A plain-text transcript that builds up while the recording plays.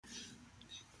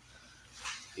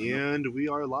And we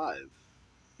are live.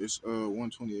 It's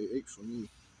 128 for me,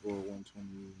 or 120.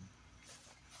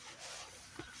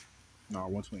 No,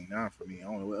 129 for me. I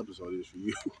don't know what episode it is for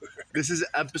you. This is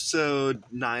episode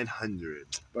 900.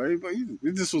 but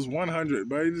this was 100,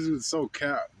 but this was so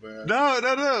capped, man. No.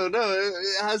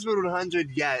 It has been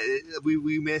 100 yet.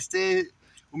 We missed it.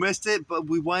 We missed it, but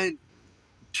we went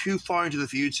too far into the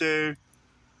future.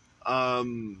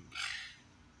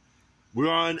 We're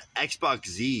on Xbox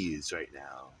Z's right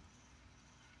now.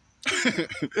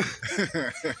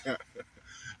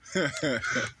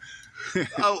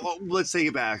 Let's take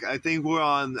it back. I think we're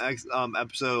on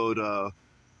episode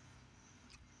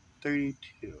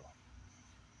 32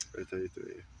 or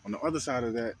 33. On the other side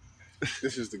of that,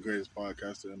 this is the greatest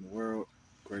podcaster in the world,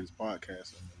 greatest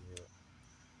podcaster in the world.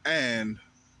 And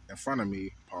in front of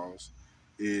me, pause,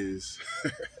 is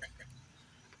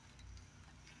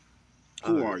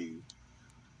who are you?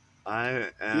 I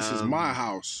am. This is my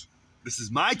house. This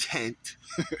is my tent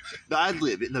that I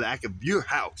live in the back of your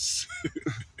house.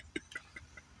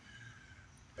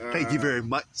 Thank you very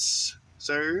much,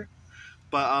 sir.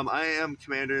 But I am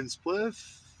Commander in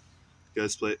Spliff. Go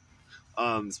Split.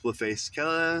 Split Face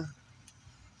Kella.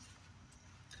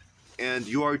 And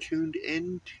you are tuned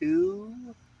into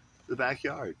the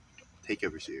Backyard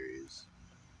Takeover series.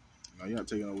 No, you're not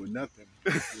taking over nothing.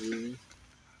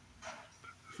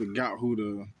 Forgot who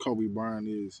the Kobe Bryant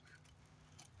is.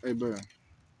 Hey, bro.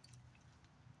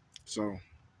 So,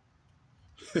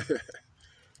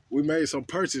 we made some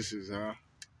purchases, huh?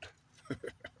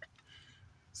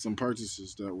 Some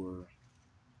purchases that were,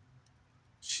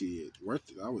 worth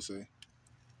it, I would say.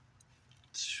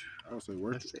 I would say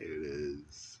worth I'd say it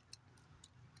is.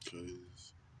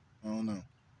 Because, I don't know.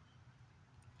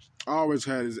 I always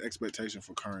had this expectation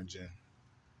for current gen.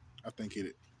 I think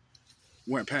it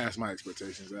went past my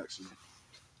expectations, actually.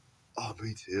 Oh,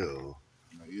 me too.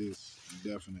 Like, it's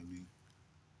definitely.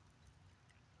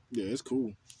 Yeah, it's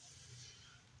cool.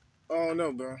 Oh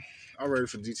no, bro! I'm ready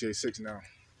for GTA 6 now.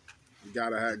 You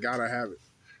gotta have it.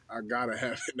 I gotta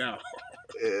have it now.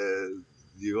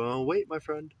 You gonna wait, my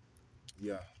friend?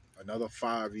 Yeah, another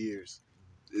 5 years.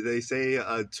 They say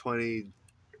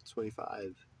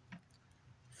 2025.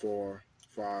 4,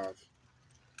 5.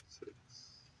 6.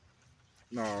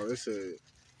 No, it said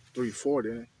 3, 4,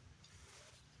 didn't it?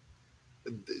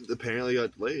 Apparently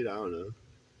got delayed. I don't know.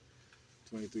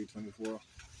 23, 24,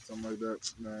 something like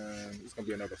that. Man, it's gonna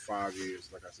be another 5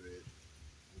 years, like I said.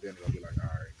 And then it'll be like, all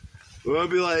right. We're gonna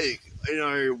be like,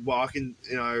 walking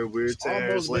in our weird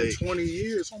Almost been like 20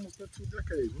 years. Almost been 2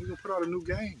 decades. We're gonna put out a new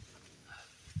game.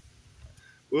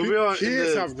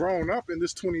 Kids have grown up in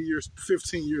this 20 years,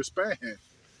 15 year span.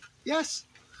 Yes,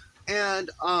 and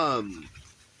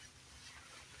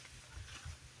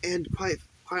quite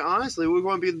honestly, we're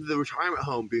going to be in the retirement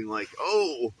home, being like,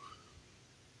 oh,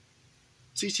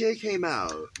 GTA came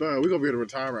out. We're gonna be at a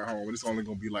retirement home, and it's only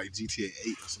gonna be like GTA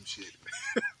 8 or some shit.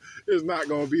 It's not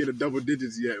gonna be in the double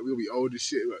digits yet. We'll be old as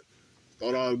shit. But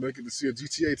thought I was making to see a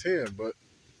GTA 10, but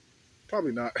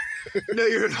probably not. No,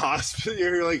 you're in hospital.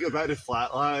 You're like about to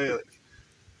flatline.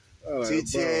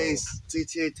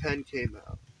 GTA 10 came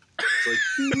out. It's like,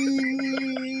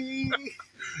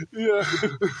 yeah,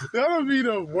 that would be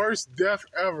the worst death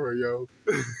ever, yo.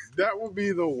 That would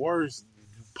be the worst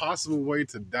possible way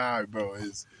to die, bro.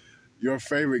 Is your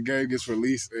favorite game gets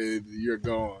released and you're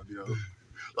gone, yo.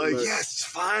 Like, yes,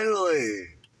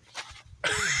 finally.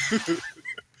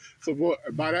 So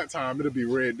by that time, it'll be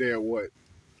Red Dead what?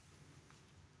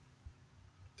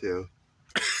 2.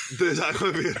 There's not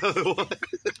going to be another one.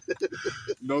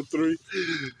 No 3?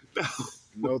 No.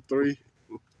 No 3?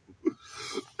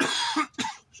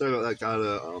 So that kind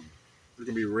of it's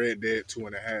gonna be Red Dead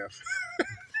 2.5.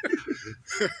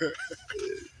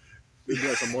 We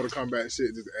got some Mortal Kombat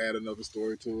shit. Just add another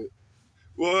story to it.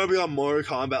 Well, it'll be on Mortal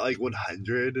Kombat like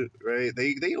 100, right?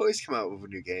 They always come out with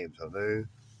new games, don't they?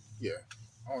 Yeah,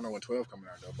 I don't know when 12 coming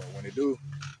out though, but when they do,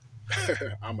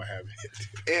 I'm gonna have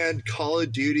it. And Call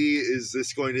of Duty, is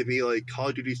this going to be like Call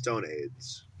of Duty Stone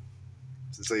Age?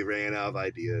 Since they ran out of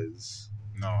ideas.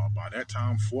 No, by that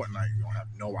time, Fortnite, you don't have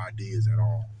no ideas at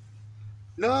all.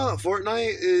 No,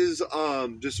 Fortnite is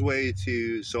just a way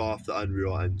to show off the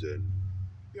Unreal Engine.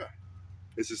 Yeah.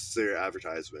 It's just their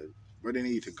advertisement. But they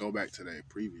need to go back to their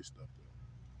previous stuff, though.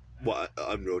 What,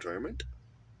 Unreal Tournament?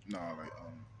 No, like,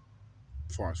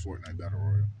 as far as Fortnite Battle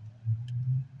Royale.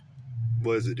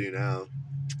 What does it do now?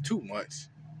 Too much,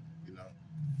 you know.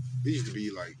 It used to be,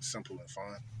 like, simple and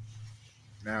fun.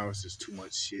 Now it's just too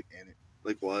much shit in it.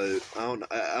 Like what? I don't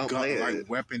play it. Like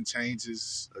weapon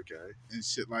changes, okay, and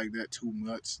shit like that. Too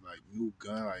much, like new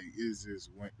gun. Like it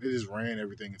just ran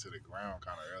everything into the ground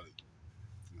kind of early.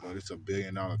 but it's a $1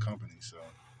 billion company. So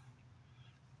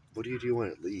What do you do when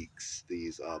it leaks?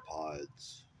 These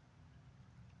pods.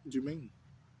 what do you mean?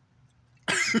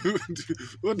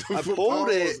 What the I fuck? pulled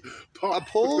it. I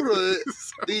pulled it.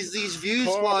 Pause. These views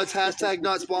Pause. pods hashtag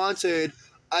not sponsored.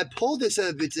 I pulled this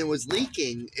and it was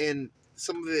leaking, and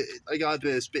some of it I got a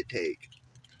bit of spit take.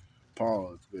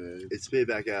 Pause, man. It spit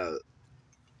back out.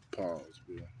 Pause,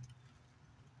 man.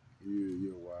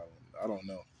 You're wild. I don't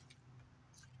know.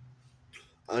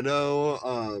 I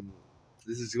know.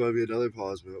 This is going to be another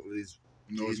pause, but with these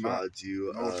No, it's these not. pods,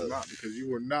 you No, it's not, because you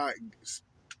will not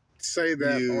say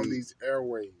that You- on these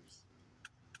airwaves.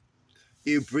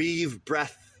 you breathe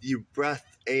breath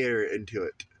air into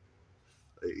it.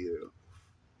 Like you.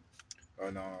 Oh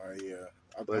no, yeah.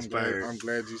 Let's fire. I'm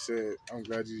glad you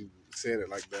said it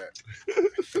like that.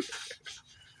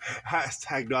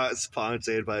 Hashtag not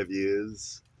sponsored by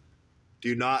views.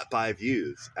 Do not buy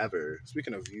views ever.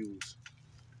 Speaking of views,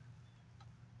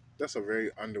 that's a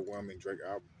very underwhelming Drake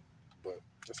album, but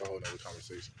that's a whole nother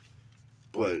conversation.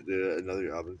 What, did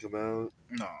another album come out?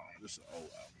 No, this is an old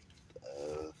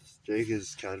album. Drake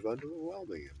is kind of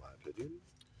underwhelming in my opinion.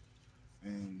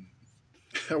 And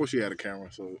I wish you had a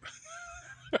camera, so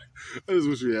I just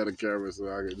wish you had a camera so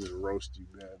I could just roast you,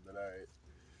 man. But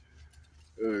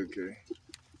okay.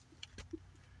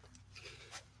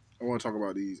 I want to talk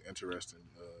about these interesting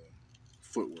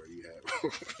footwear you have.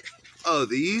 Oh,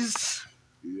 these?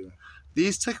 Yeah.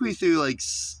 These took me through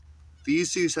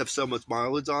these shoes have so much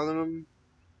mileage on them.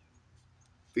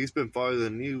 These been farther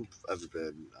than you've ever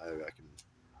been, I reckon.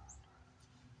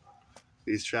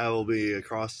 These travel me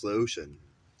across the ocean.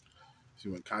 She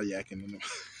went kayaking in them.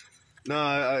 No,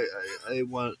 I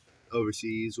went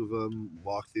overseas with them,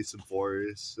 walked through some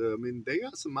forests. I mean, they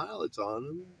got some mileage on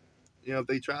them. You know, if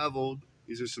they traveled,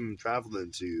 these are some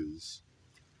traveling shoes.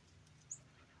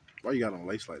 Why you got on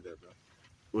lace like that, bro?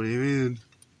 What do you mean?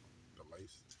 The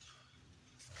lace.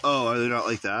 Oh, are they not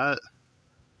like that?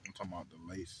 I'm talking about the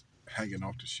lace hanging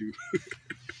off the shoe.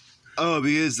 Oh,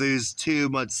 because there's too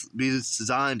much. Because it's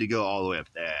designed to go all the way up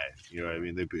there. You know what I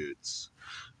mean? They're boots,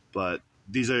 but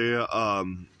these are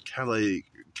kind of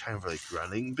like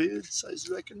running boots, I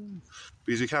reckon.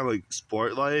 These are kind of like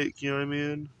sport like. You know what I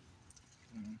mean?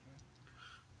 Mm-hmm.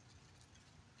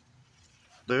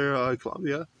 They're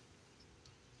Columbia.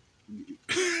 You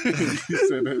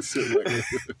said that shit like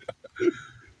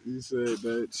you said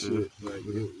that shit like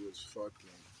it was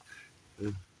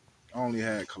fucking. I only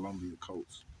had Columbia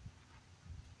coats.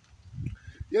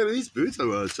 Yeah, but these boots are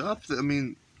what's up. I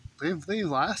mean, they've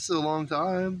lasted a long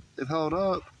time. They've held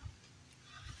up.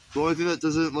 The only thing that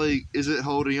doesn't isn't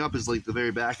holding up is like the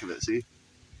very back of it. See?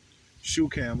 Shoe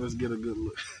cam, let's get a good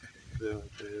look.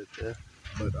 Yeah.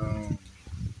 But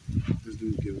this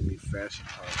dude's giving me fashion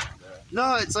talk.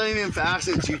 No, it's not even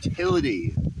fashion. It's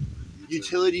utility.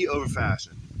 Utility over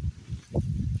fashion.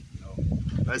 No.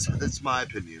 That's my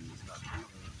opinion.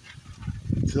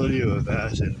 Utility over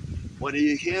fashion. When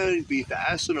you can be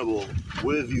fashionable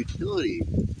with utility,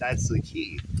 that's the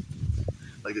key.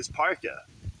 Like this parka.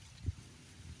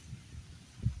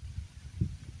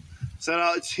 Shout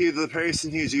out to the person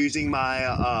who's using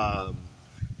my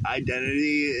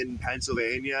identity in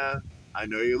Pennsylvania. I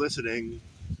know you're listening.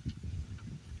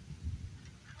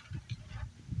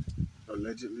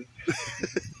 Allegedly. I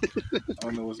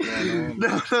don't know what's going on.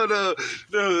 No,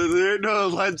 there are no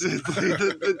legends.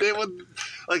 They would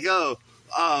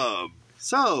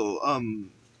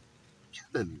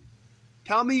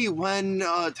Kevin,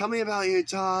 tell me about your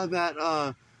job at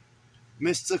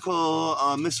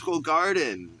Mystical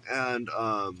Garden and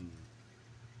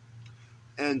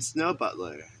Snow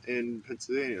Butler in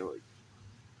Pennsylvania. Like,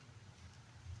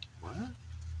 what?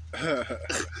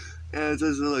 And it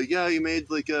says like, yeah, you made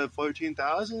like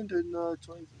 14,000 in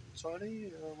 2020.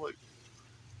 And I'm like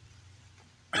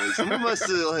someone must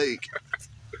have like.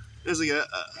 It's like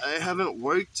I haven't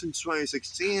worked since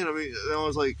 2016. I mean, I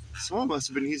was like, someone must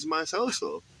have been using my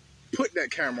social. Put that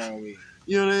camera on me.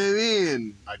 You know what I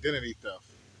mean? Identity theft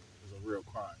is a real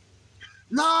crime.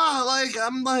 Nah, like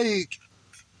I'm like,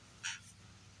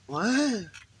 what?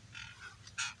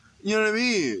 You know what I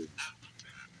mean?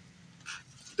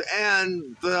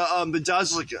 And the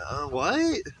judge was like,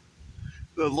 what?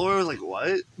 The lawyer was like,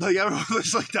 what? Like everyone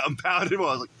was like dumbfounded. I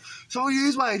was like, someone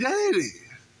used my identity.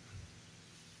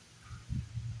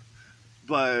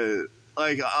 But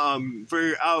like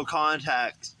for out of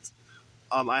context,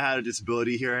 I had a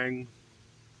disability hearing.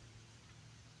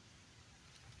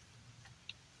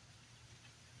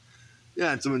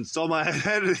 Yeah, and someone stole my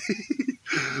identity.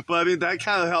 But I mean that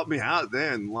kind of helped me out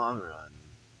there in the long run.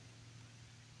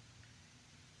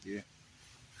 Yeah.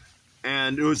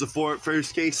 and it was the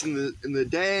first case in the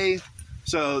day.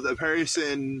 So the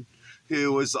person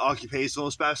who was the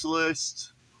occupational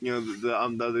specialist, the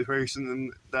other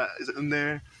person that is in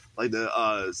there, like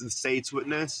the state's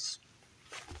witness.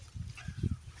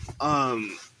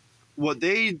 What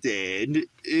they did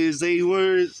is they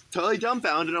were totally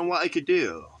dumbfounded on what I could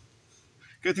do.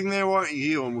 Good thing they weren't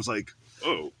you and was like,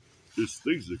 oh, there's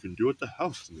things you can do at the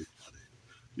house to make money.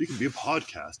 You can be a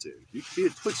podcaster. You can be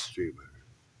a Twitch streamer.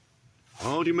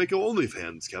 Why don't you make your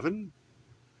OnlyFans, Kevin?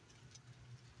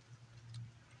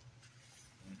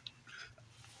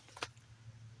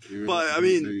 But I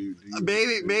mean,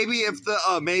 maybe if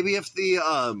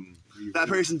that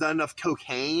person done enough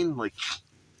cocaine like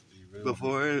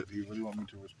before. Do you really want me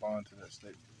to respond to that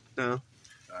statement? No. All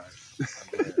right.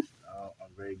 I'm glad.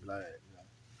 I'm very glad.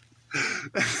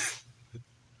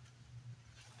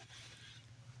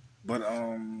 But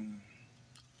so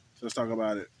let's talk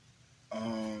about it.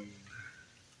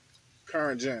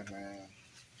 Current gen, man,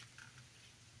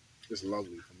 it's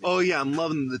lovely for me. Oh yeah, I'm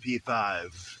loving the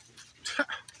P5.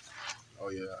 Oh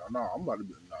yeah, no,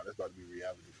 that's about to be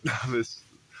reality. this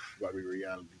About to be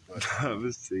reality, but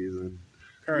this season.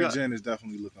 current gen is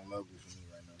definitely looking lovely for me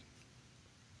right now.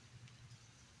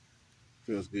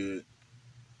 Feels good.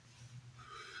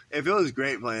 It feels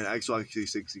great playing Xbox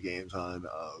 360 games on.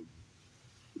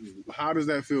 How does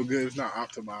that feel good? It's not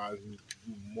optimized,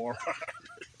 you moron.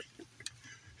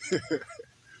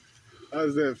 How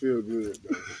does that feel good,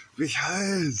 bro?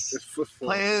 Because It's for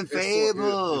playing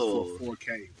Fable. It's for 4K,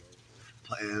 bro.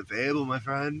 Playing Fable, my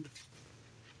friend.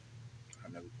 I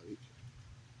never played.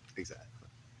 Exactly.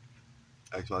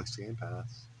 Xbox Game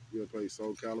Pass. You ever played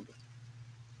Soul Calibur?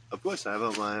 Of course, I have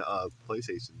on my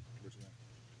PlayStation. Which one?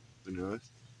 The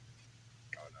newest.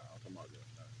 Oh no, I'm talking about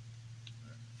that.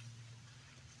 No.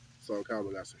 Soul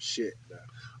Calibur got some shit. Man.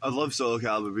 I love Soul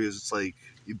Calibur because it's like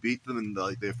you beat them and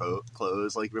like their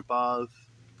clothes like rip off.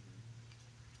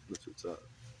 That's what's up.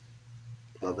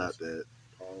 Love that bit.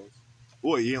 Pause.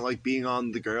 What, you didn't like being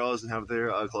on the girls and have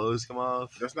their clothes come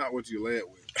off? That's not what you led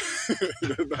with.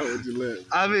 That's not what you led with.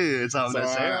 I mean, it's not So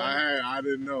necessary. I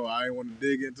didn't know. I didn't want to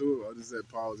dig into it. I just said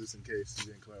pause just in case you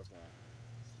didn't clarify.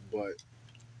 But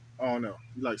I don't know.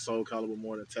 You like Soul Calibur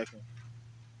more than Tekken?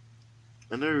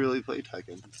 I never really played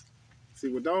Tekken. See,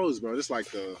 with those, bro, it's like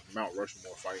the Mount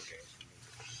Rushmore fighting games.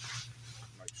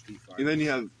 Like Street Fighter. And then you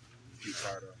have Street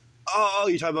Fighter. oh,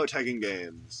 you talk about Tekken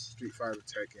games. Street Fighter,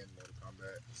 Tekken, Mortal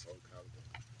Kombat, Soul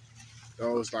Calibur.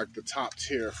 Those like the top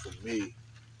tier for me.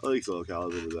 I like Soul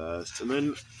Calibur the best.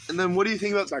 And then what do you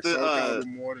think about It's like the? Soul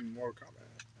Calibur more than Mortal Kombat.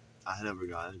 I never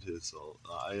got into Soul.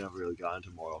 I never really got into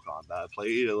Mortal Kombat. I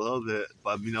played a little bit,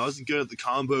 but I mean, I wasn't good at the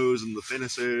combos and the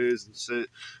finishers and shit.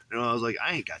 I was like,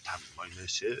 I ain't got time to learn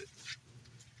this shit.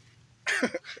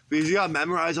 Because you gotta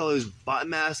memorize all those button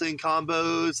mashing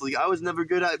combos. Like I was never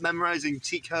good at memorizing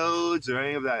cheat codes or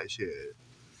any of that shit.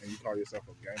 And you call yourself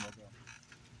a gamer, bro?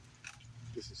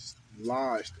 This is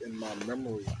lodged in my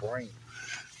memory brain.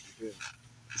 Yeah.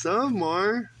 Some of them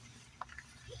are.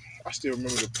 I still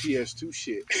remember the PS2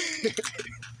 shit.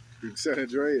 San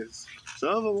Andreas.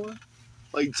 Some of them are.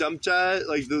 Like jump chat,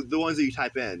 like the ones that you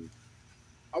type in.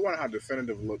 I wonder how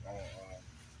definitive look on.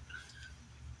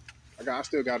 I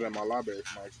still got it in my library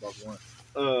for my Xbox One.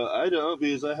 I don't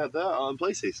because I had that on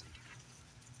PlayStation.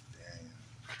 Damn.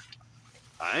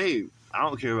 I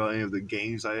don't care about any of the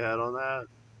games I had on that.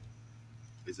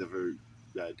 Except for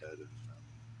Red Dead and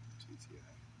GTA.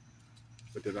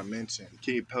 But did I mention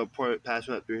Can you pass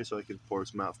me that beer so I can pour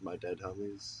some out for my dead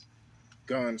homies?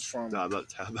 guns from? No, about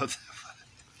that. No.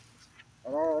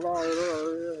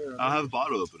 I'll have a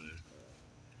bottle opener.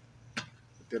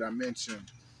 Did I mention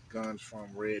guns from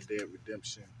Red Dead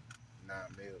Redemption? 9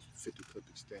 mils, 50 clip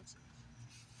extensions.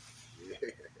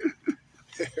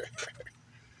 Yeah.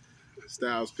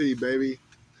 Styles P, baby.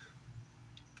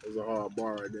 That was a hard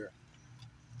bar right there.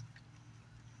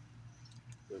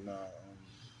 But nah,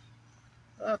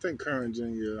 I think current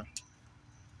gen, yeah.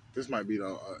 This might be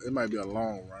it might be a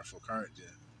long run for current gen.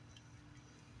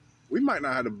 We might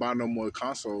not have to buy no more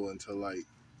console until like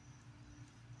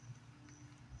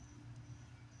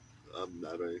I'm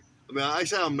never. I mean, I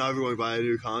said I'm never going to buy a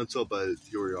new console, but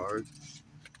here we are.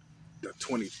 the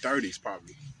 2030s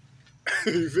probably.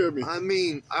 You feel me? I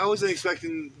mean, I wasn't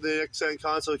expecting the next gen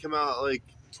console to come out like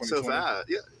so 2020. fast.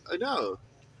 Yeah, I know.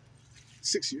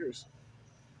 6 years.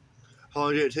 How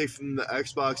long did it take from the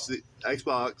Xbox to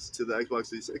the Xbox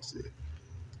 360?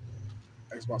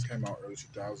 Xbox came out early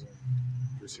 2000.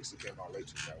 360 came out late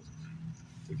 2000.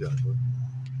 Exactly.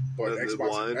 But And the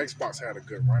one- Xbox had a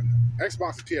good run.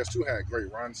 Xbox and PS2 had a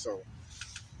great run. So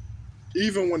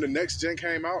even when the next gen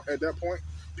came out at that point,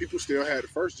 people still had the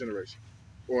first generation,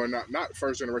 or not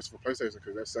first generation for PlayStation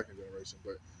because that's second generation,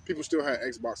 but people still had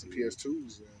Xbox and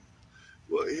PS2s. And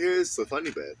Well, here's the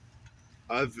funny bit.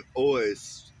 I've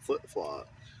always flip flopped,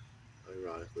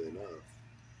 ironically enough.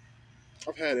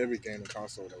 I've had every game and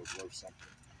console that was worth something.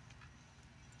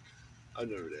 I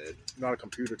never did. I'm not a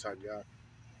computer type guy.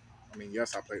 I mean,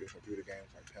 yes, I played the computer games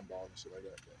like pinball and shit like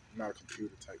that, but I'm not a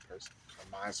computer type person. A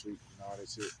Minesweeper and all that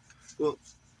shit. Well,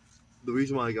 the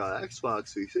reason why I got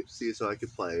Xbox 360 is so I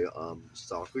could play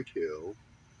Stalker 2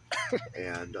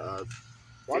 and Fable.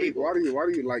 Why do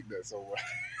you like that so much?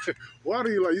 Why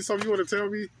do you like? You something you want to tell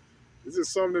me? Is it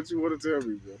something that you want to tell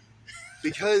me, bro?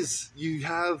 Because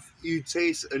you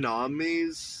taste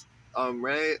anomalies,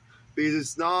 right? Because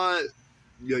it's not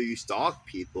you stalk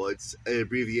people. It's an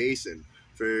abbreviation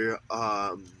for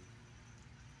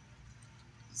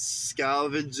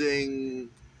scavenging,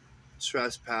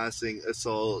 trespassing,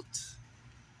 assault.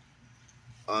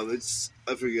 It's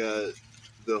I forget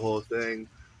the whole thing,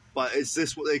 but it's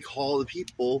just what they call the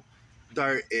people that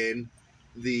are in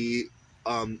the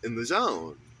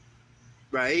zone,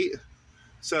 right?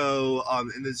 So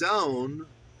in the zone,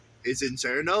 it's in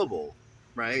Chernobyl,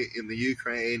 right? In the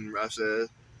Ukraine, Russia,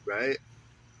 right?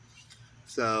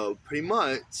 So pretty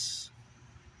much,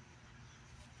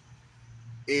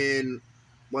 in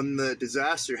when the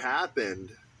disaster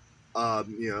happened,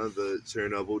 the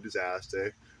Chernobyl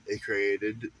disaster, they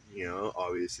created,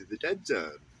 obviously the dead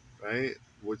zone, right?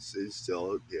 Which is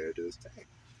still there to this day.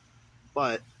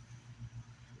 But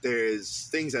there's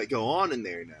things that go on in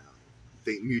there now.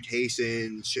 Think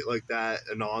mutations, shit like that,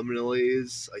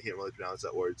 anomalies. I can't really pronounce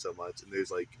that word so much. And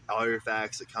there's like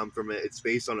artifacts that come from it. It's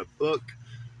based on a book,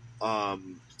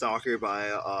 Stalker by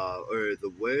or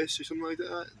The Wish or something like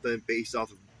that. Then based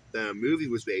off of the movie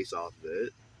was based off of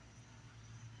it,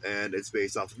 and it's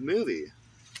based off of the movie.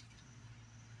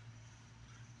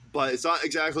 But it's not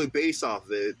exactly based off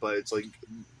of it. But it's like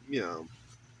kind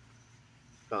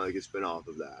of like a spin off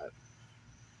of that.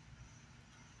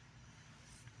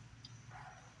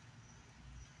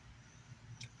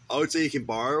 I would say you can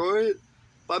borrow it,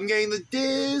 but I'm getting the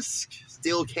disc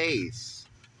steel case.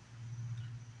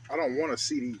 I don't want a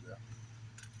CD, bro.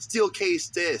 Steel case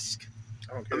disc.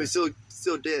 I don't care. I mean,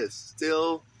 still disc,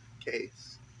 still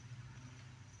case.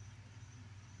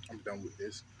 I'm done with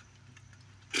this.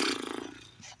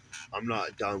 I'm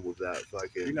not done with that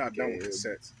fucking. You're not done game. with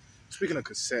cassettes. Speaking of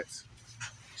cassettes,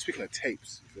 speaking of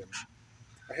tapes, you feel me?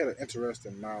 I had an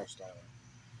interesting milestone.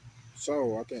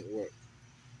 So I think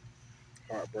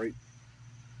Heartbreak.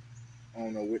 I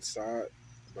don't know which side,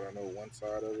 but I know one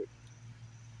side of it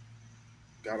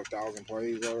got 1,000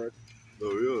 plays already.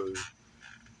 Oh really?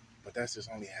 But that's just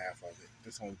only half of it.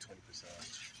 That's only 20%.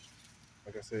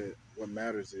 Like I said, what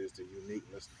matters is the unique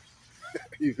listeners.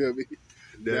 You feel me?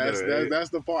 That's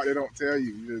the part they don't tell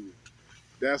you. You feel me?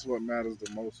 That's what matters the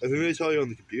most. I think they tell you on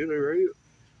the computer, right?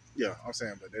 Yeah, I'm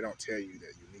saying, but they don't tell you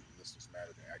that unique listeners matter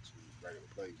than actually regular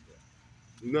plays.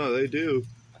 Though. No, they do.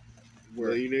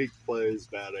 Where, The unique plays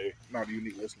matter. no, the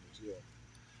unique listeners, yeah.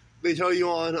 They tell you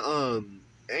on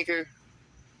Anchor.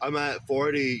 I'm at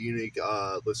 40 unique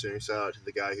listeners. Shout out to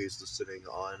the guy who's listening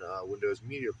on Windows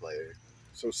Media Player.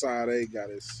 So side A got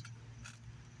his.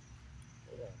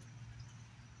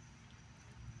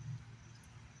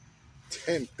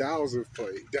 10,000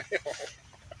 play. Damn.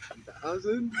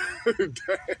 1,000?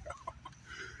 Damn.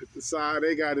 The side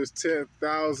A got his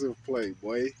 10,000 play,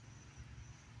 boy.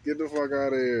 Get the fuck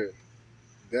out of here.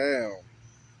 Damn.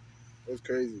 That's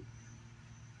crazy.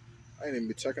 I ain't even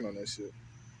be checking on that shit.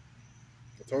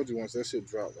 I told you once that shit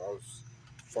dropped, I was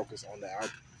focused on the album.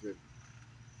 As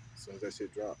soon as that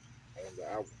shit dropped, on the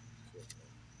album.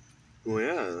 Well,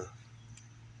 yeah.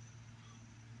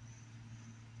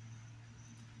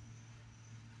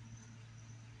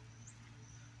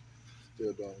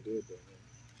 Still doing good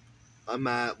though, I'm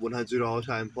at 100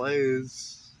 all-time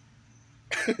plays.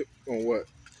 man. On what?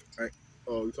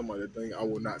 Oh, you talking about that thing I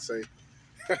will not say?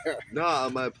 No,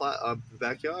 on my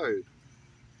backyard.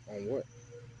 On what?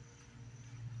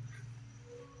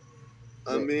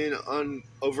 I mean, on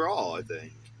overall, I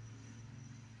think.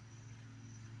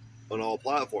 On all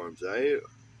platforms, right?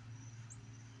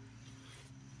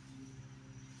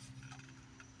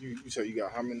 You said you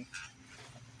got how many?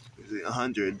 Is it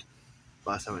 100?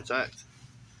 Last time I checked.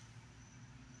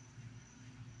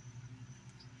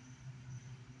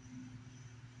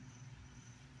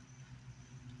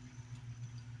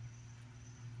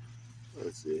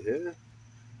 Let's see here.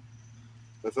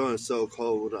 My phone is so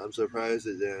cold. I'm surprised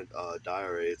it didn't die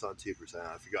already. It's on 2%.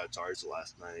 I forgot to charge it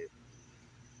last night.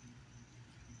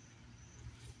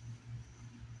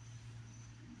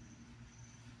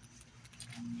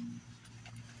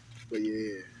 But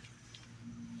yeah.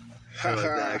 How about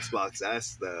the Xbox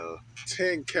S though?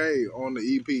 10K on the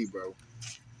EP, bro.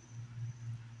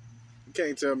 You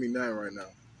can't tell me nothing right now.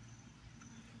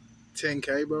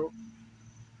 10K, bro.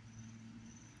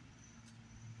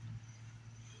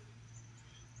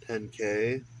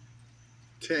 10K.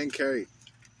 10K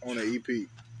on the EP.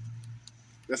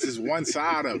 That's just one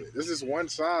side of it. This is one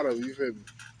side of it. You feel me?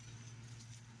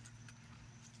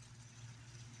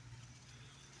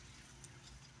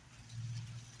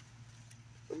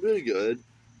 I'm doing good.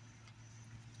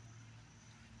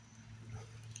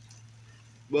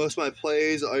 Most of my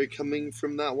plays are coming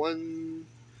from that one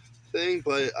thing,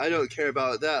 but I don't care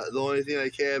about that. The only thing I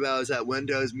care about is that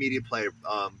Windows Media Player,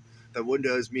 the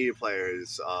Windows Media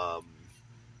Players,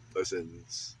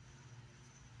 listens.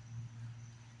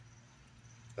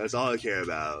 That's all I care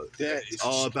about. That It's is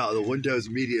all about the Windows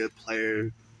Media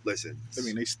Player listens. I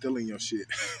mean, they stealing your shit.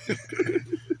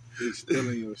 They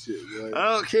stealing your shit, boy.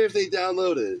 I don't care if they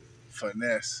download it.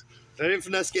 Finesse. That ain't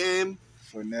Finesse game.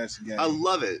 Finesse game. I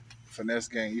love it. Finesse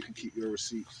game. You can keep your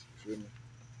receipts. Feel me?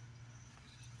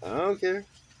 I don't care.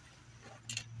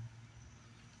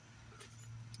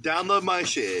 Download my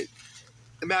shit. As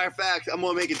a matter of fact, I'm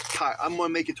gonna make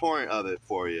a torrent of it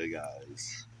for you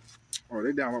guys. Oh,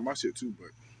 they download my shit too, but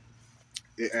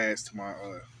it adds to my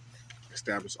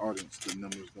established audience. The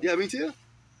numbers. Go. Yeah, me too.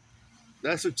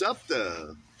 That's what's up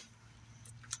though.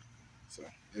 So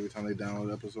every time they download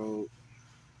an episode,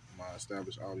 my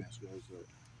established audience goes up.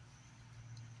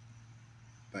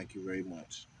 Thank you very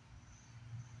much.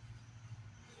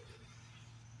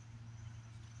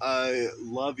 I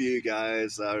love you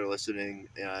guys that are listening,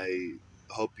 and I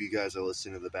hope you guys are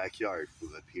listening to the backyard for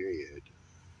the period.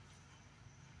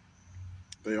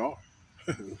 They are.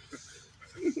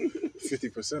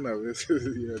 50% of it.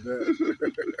 Yeah,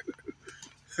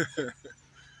 that.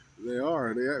 They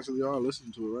are. They actually are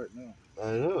listening to it right now.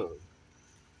 I know.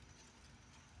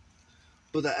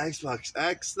 But the Xbox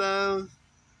X though,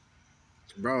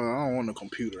 Bro, I don't want a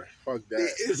computer. Fuck that.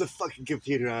 it is a fucking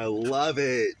computer. I love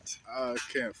it. I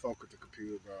can't fuck with the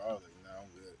computer, bro. I was like, nah, I'm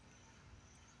good.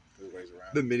 There's ways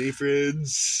around. The mini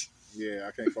fridge. Yeah,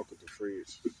 I can't fuck with the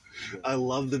fridge. Yeah. I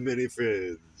love the mini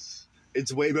fridge.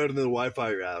 It's way better than the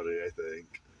Wi-Fi router, I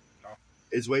think. No.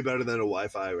 It's way better than a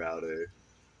Wi-Fi router.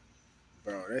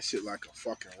 Bro, that shit like a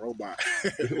fucking robot.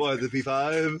 What, the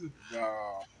P5?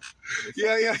 No.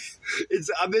 Yeah.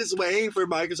 I'm just waiting for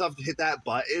Microsoft to hit that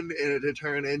button and it to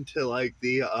turn into like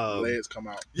the Legs come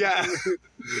out. yeah,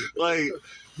 like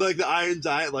the Iron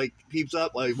Giant like peeps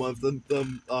up, like one of them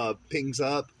pings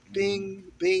up, bing,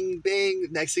 bing, bing.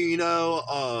 Next thing you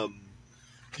know,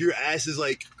 your ass is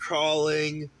like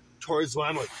crawling towards one.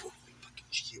 I'm like, holy fucking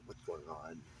shit, what's going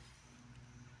on?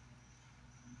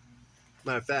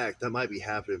 Matter of fact, that might be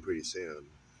happening pretty soon.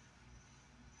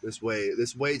 This wait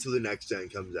till the next gen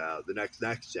comes out. The next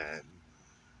gen,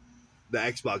 the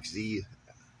Xbox Z.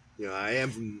 You know, I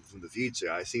am from the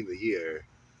future. I seen the year.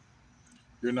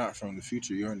 You're not from the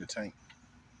future. You're in the tank.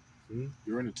 Hmm?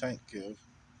 You're in the tank, Kev.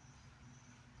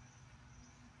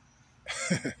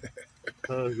 I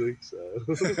don't think so.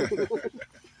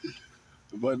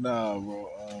 But nah,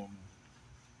 bro.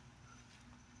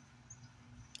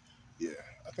 Yeah,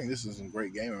 I think this is some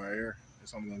great gaming right here.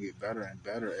 It's only gonna get better and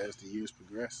better as the years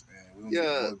progress, and we're gonna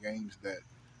get more games that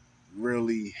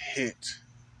really hit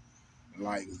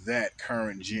like that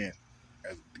current gen.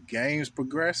 As the games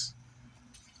progress,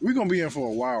 we're gonna be in for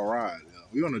a wild ride.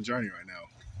 We're on a journey right now.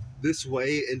 This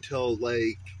way until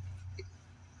like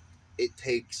it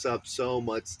takes up so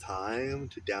much time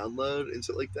to download and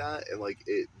stuff like that, and like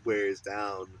it wears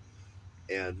down,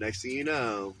 and next thing you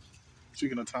know,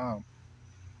 Speaking of time,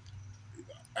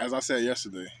 as I said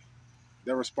yesterday,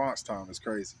 their response time is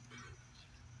crazy.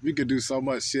 We could do so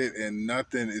much shit and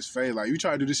nothing is fade. Like you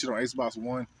try to do this shit on Xbox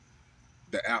One,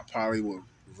 the app probably will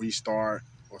restart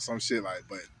or some shit like.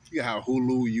 But you can have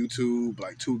Hulu, YouTube,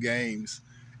 like 2 games,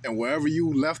 and wherever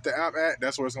you left the app at,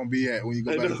 that's where it's gonna be at when you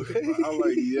go I back. know. I'm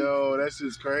like, yo, that's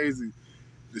just crazy.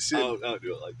 The shit. I don't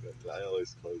do it like that. I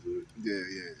always close it. Yeah.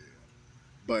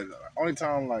 But only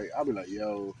time like I'll be like,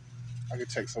 yo, I can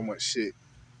check so much shit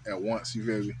at once. You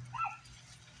feel me?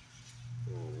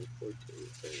 Oh, poor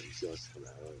things just come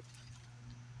out.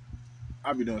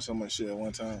 I'll be doing so much shit at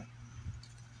one time.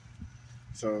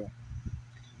 So,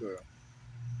 but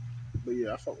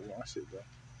yeah, I fuck with my shit, bro.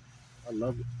 I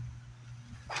love it.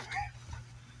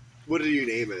 What did you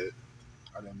name it?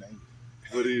 I didn't name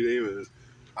it. What did you name it?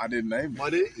 I didn't name it. Why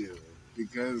didn't you?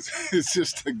 Because it's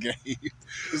just a game.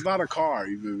 It's not a car,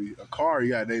 you feel me? A car,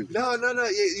 you gotta name it. No.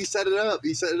 You set it up.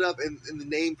 You set it up in the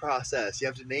name process. You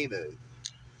have to name it.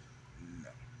 No.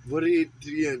 What do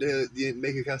you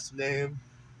make a custom name?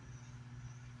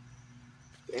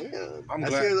 Damn. I'm As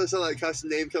glad. soon as I saw that custom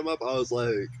name come up, I was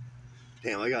like,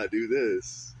 damn, I gotta do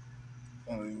this.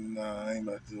 Nah, I ain't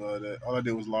about to do all that. All I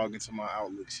did was log into my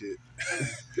Outlook shit.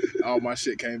 All my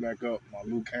shit came back up. My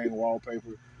Liu Kang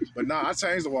wallpaper. But nah, I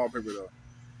changed the wallpaper though.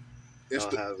 It's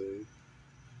Not the having.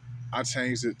 I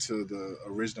changed it to the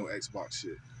original Xbox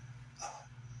shit.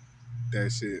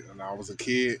 That shit. When I was a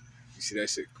kid, you see that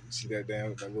shit. You see that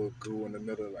little goo in the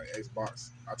middle, like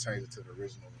Xbox. I changed it to the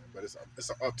original one, but it's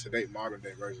an up to date modern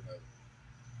day version of it.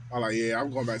 I'm like, yeah,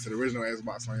 I'm going back to the original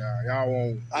Xbox on y'all. Y'all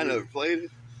won't. I never played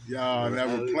it. Y'all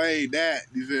never had it. played that.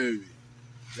 You feel me?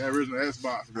 That original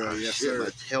Xbox, bro. Oh, Yes, shit, sir. my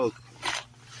tail.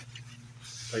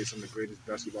 Played some of the greatest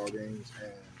basketball games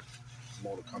and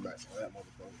Mortal Kombat on that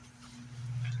motherfucker.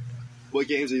 What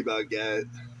games are you about to get?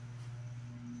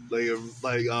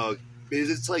 Because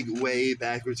it's like way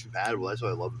backwards compatible. That's what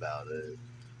I love about it.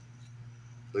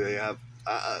 Like I have,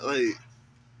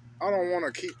 I don't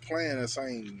want to keep playing the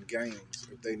same games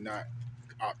if they not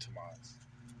optimized.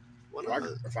 what not?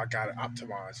 If I got it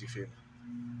optimized, you feel me?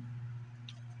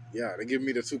 Yeah, they give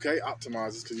me the 2K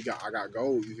optimizers because I got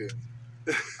gold. You feel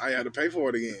me? I had to pay for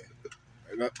it again.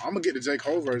 I'm gonna get the J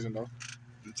Cole version though.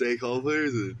 The J. Cole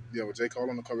version. Yeah, with J Cole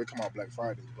on the cover, it come out Black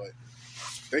Friday, but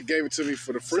they gave it to me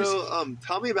for the free. So,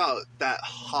 tell me about that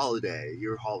holiday.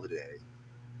 Your holiday.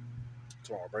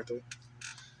 Tomorrow, birthday.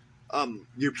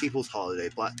 Your people's holiday.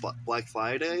 Black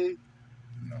Friday.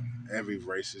 No, every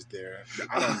race is there.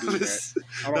 I don't do that.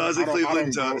 That was a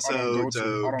Cleveland joke. I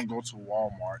don't go to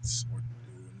Walmart's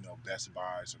or Best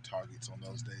Buys or Targets on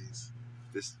those days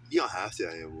You don't have to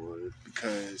anymore.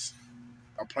 because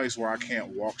a place where I can't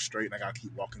walk straight and I gotta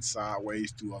keep walking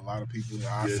sideways through a lot of people.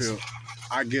 Yes.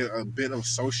 I get a bit of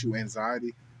social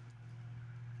anxiety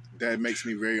that makes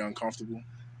me very uncomfortable,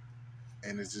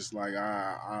 and it's just like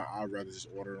I'd rather just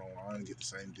order it online and get the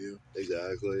same deal.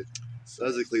 Exactly. So, That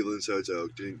was a Cleveland show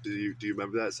joke. Do you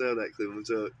remember that show? That Cleveland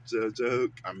show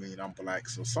joke? I mean, I'm black,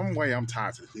 so some way I'm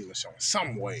tied to the Cleveland show. In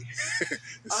some way,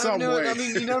 I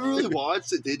mean, you never really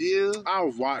watched it, did you? I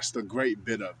watched a great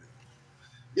bit of it.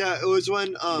 Yeah, it was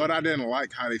when. But I didn't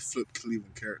like how they flipped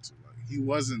Cleveland character. Like he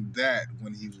wasn't that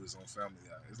when he was on Family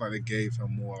Guy. It's like they gave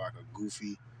him more like a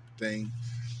goofy thing.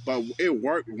 But it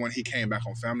worked when he came back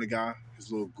on Family Guy. His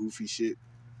little goofy shit.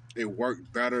 It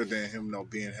worked better than him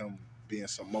being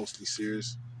some mostly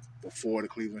serious before the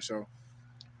Cleveland show.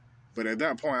 But at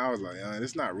that point, I was like,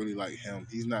 it's not really like him.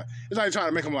 He's not. It's like trying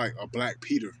to make him like a Black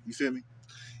Peter. You feel me?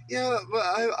 Yeah, but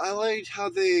I liked how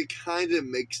they kind of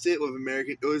mixed it with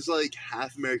American. It was like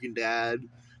half American Dad,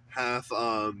 half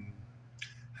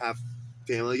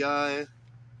Family Guy.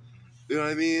 You know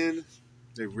what I mean?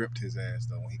 They ripped his ass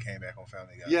though when he came back on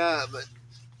Family Guy. Yeah, but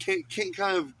can't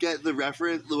kind of get the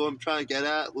reference. What I'm trying to get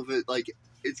at with it, like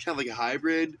it's kind of like a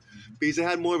hybrid because it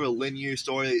had more of a linear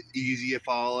story, easy to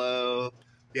follow.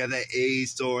 You have that A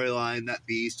storyline, that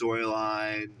B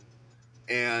storyline,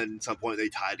 and at some point they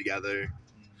tie together,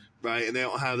 right? And they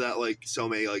don't have that like so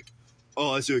many like,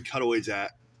 oh, let's do a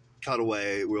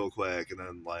cutaway real quick, and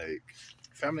then like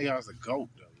Family Guy's the GOAT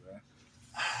though, man.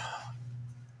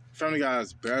 Family Guy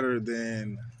is better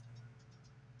than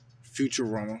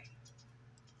Futurama,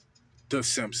 The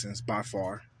Simpsons by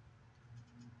far.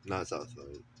 not South Park.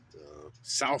 No.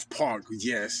 South Park,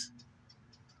 yes.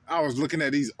 I was looking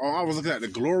at the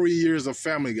glory years of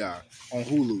Family Guy on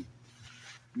Hulu.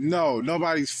 No,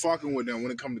 nobody's fucking with them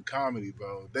when it comes to comedy,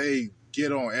 bro. They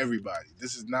get on everybody.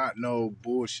 This is not no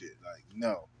bullshit. Like,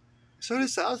 no. So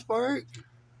does South Park.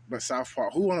 But South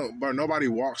Park, but nobody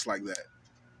walks like that.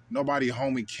 Nobody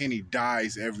homie Kenny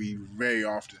dies very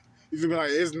often. You feel me?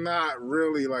 Like, it's not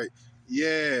really like,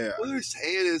 yeah. What they're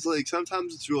saying is like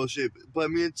sometimes it's real shit, but I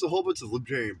mean it's a whole bunch of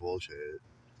libertarian bullshit.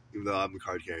 Even though I'm a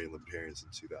card carrying libertarian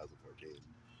since 2014.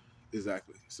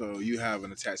 Exactly. So you have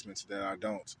an attachment to that. I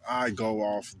don't. I go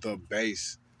off the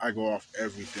base. I go off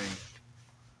everything.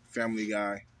 Family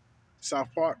Guy, South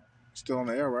Park, still on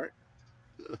the air, right?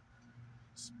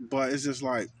 But it's just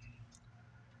like,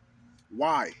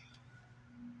 why?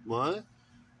 What?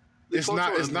 It's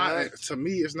not. To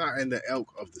me. It's not in the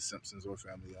elk of The Simpsons or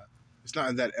Family Guy. It's not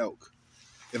in that elk.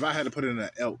 If I had to put it in an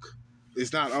elk,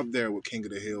 it's not up there with King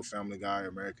of the Hill, Family Guy,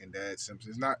 American Dad, Simpsons.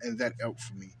 It's not in that elk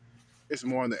for me. It's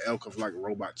more in the elk of like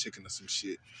Robot Chicken or some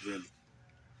shit, really.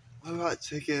 What about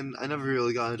Chicken? I never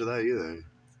really got into that either.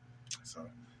 So,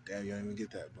 damn, you don't even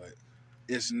get that. But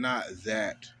it's not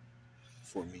that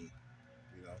for me,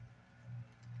 you know.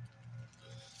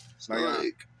 So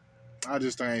I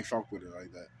just ain't fuck with it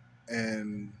like that.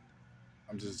 And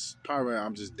I'm just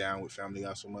down with Family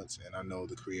Guy so much. And I know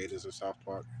the creators of South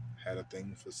Park had a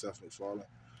thing for Seth MacFarlane.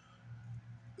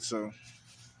 So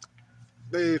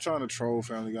they trying to troll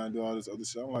Family Guy and do all this other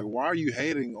shit. I'm like, why are you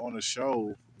hating on a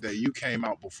show that you came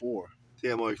out before?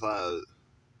 Get more clout.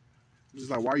 Just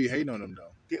like, why are you hating on them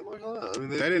though? Get more clout. I mean,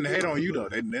 They didn't hate on you though.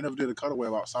 They never did a cutaway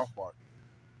about South Park.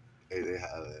 Hey, they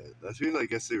have it. That's because I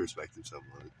guess they respect him so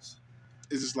much.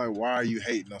 It's just like, why are you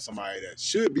hating on somebody that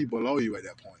should be below you at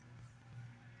that point?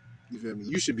 You feel me?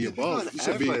 You should be They pick above. on You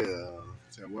should be. everybody, though.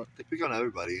 Say what? They pick on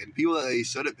everybody, and people that they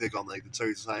shouldn't pick on, like the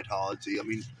Church of Scientology. I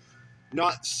mean,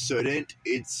 not shouldn't.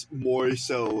 It's more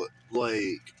so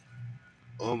like,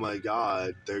 oh my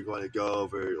god, they're going to go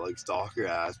over like stalker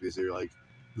ass because they're like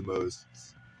the most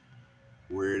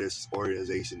weirdest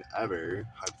organization ever,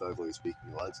 hypothetically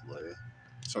speaking, allegedly.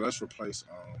 So let's replace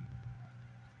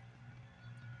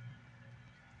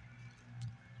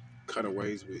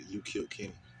cutaways with "You Killed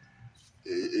Kenny."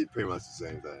 It pretty much the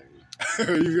same thing.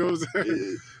 You know what I'm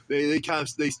saying?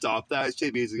 They stopped that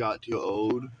shit because it got too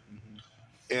old.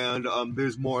 And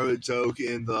there's more of a joke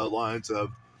in the lines of,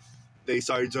 they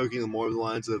started joking more of the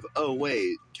lines of, oh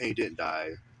wait, Kenny didn't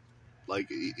die. Like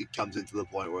it comes into the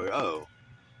point where, oh,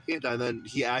 he didn't die, and then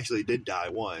he actually did die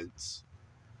once.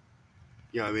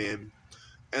 You know what I mean?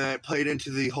 And it played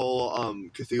into the whole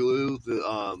Cthulhu,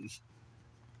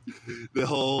 the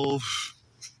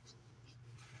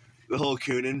whole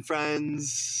Coon and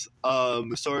Friends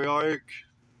story arc.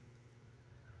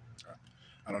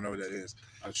 I don't know what that is.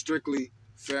 Strictly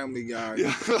Family Guy.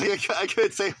 Yeah, I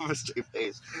couldn't say it from a straight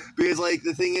face because, like,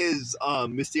 the thing is,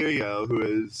 Mysterio, who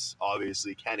is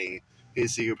obviously Kenny,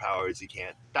 his secret power is he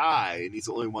can't die, and he's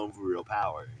the only one with real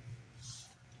power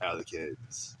out of the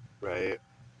kids, right?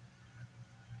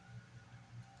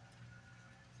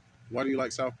 Why do you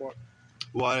like South Park?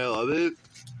 Why I love it?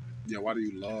 Yeah, why do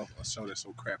you love a show that's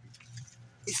so crappy?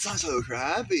 It's not so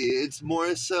crappy. It's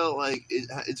more so like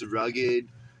it's rugged.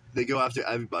 They go after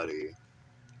everybody.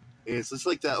 And it's just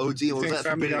like that OG. You What was think that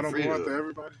Family Guy Forbidden don't go Fruit? after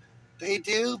everybody? They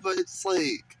do, but it's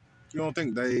like, You don't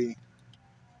think they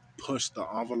pushed the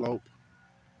envelope,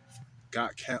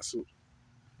 got canceled,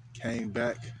 came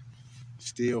back,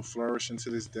 still flourishing to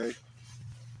this day?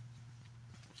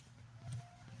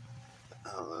 I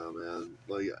don't know, man.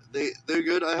 Like they're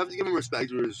good. I have to give them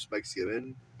respect where respect's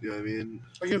given. You know what I mean?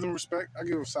 I give them respect. I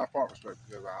give them South Park respect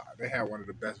because they had one of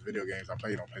the best video games I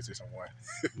played on PlayStation 1.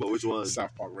 But which one?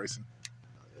 South Park Racing.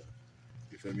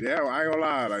 You feel me? Yeah, I ain't gonna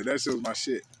lie. Like, that shit was my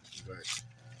shit. But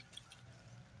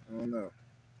I don't know.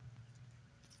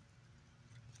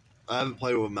 I haven't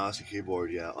played with mouse and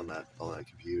keyboard yet on that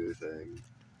computer thing.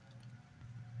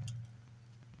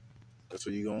 That's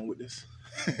where you going with this?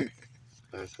 I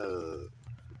just had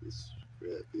this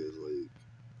script because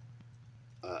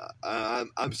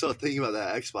I'm still thinking about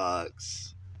that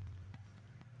Xbox.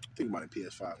 Think about the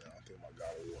PS5 now. I'm thinking about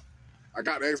God of War. I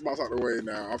got the Xbox out the way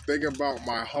now. I'm thinking about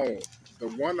my home. The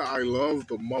one that I love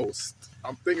the most.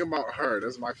 I'm thinking about her.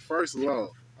 That's my first love.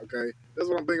 Okay? That's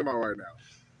what I'm thinking about right now.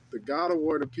 The God of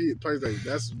War, the PlayStation.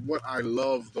 That's what I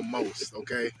love the most.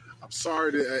 Okay? I'm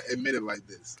sorry to admit it like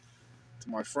this. To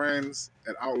my friends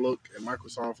at Outlook and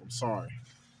Microsoft, I'm sorry.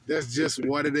 That's just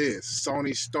what it is.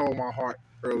 Sony stole my heart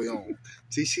early on.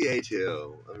 TCA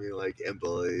too. I mean, like, and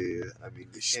Bully. I mean,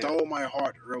 They stole my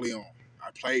heart early on. I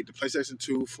played the PlayStation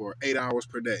 2 for 8 hours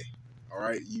per day. All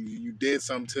right? You did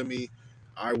something to me.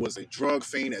 I was a drug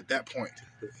fiend at that point.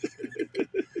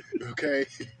 Okay?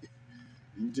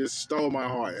 You just stole my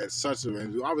heart at such a...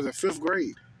 I was in 5th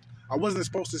grade. I wasn't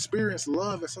supposed to experience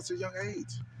love at such a young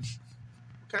age.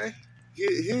 Okay?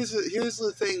 Here's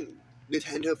the thing.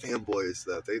 Nintendo fanboys,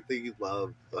 though, they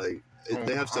love, like,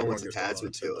 they have so much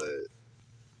attachment to it.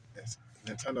 It's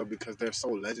Nintendo because they're so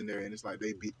legendary, and it's like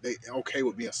they okay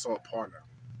with being a salt partner.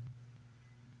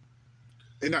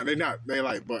 They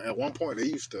like, but at one point they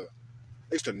used to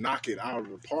knock it out of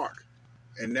the park,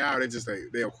 and now they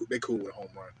cool with a home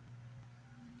run.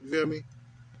 You feel me?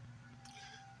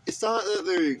 It's not that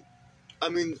they're. I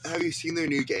mean, have you seen their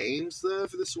new games though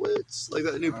for the Switch? Like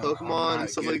that new Pokemon and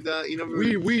stuff like that. You never.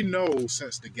 We know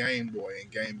since the Game Boy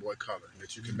and Game Boy Color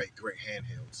that you can make great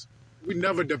handhelds. We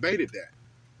never debated that.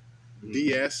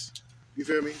 DS, you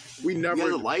feel me? We never. You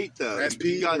got the light though. SP.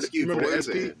 You got remember the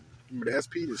SP? Remember the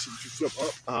SP? The shit you flip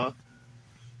up. Uh huh.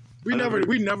 We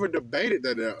never debated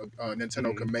that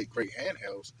Nintendo can make great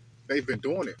handhelds. They've been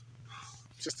doing it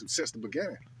since the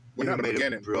beginning. Well, not the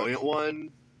beginning. A brilliant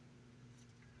one.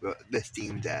 The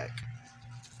Steam Deck.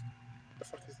 The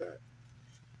fuck is that?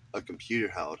 A computer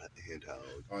held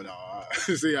handheld. Oh no!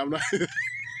 See, I'm not.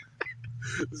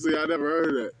 See, I never heard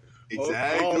of that. Exactly.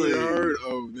 I only heard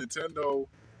of Nintendo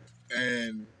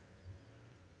and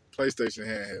PlayStation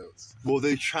handhelds. Well,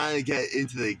 they're trying to get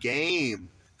into the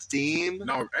game. Steam.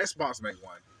 No, Xbox make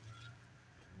one.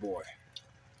 boy.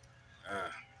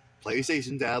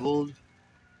 PlayStation dabbled.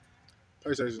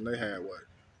 PlayStation, they had what?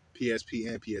 PSP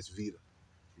and PS Vita.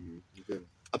 Mhm. You feel me?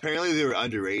 Apparently, they were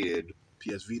underrated.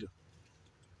 PS Vita.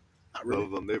 Not Both really.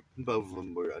 of them, both of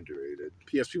them were underrated.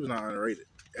 PSP was not underrated.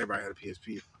 Everybody had a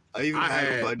PSP. I even I had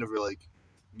them, had- but I never like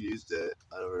used it.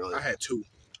 I never really. I had two.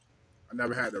 I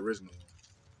never had the original one.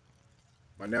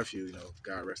 My nephew,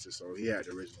 God rest his soul, he had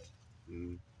the original.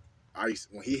 Mm.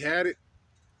 When he had it,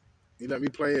 he let me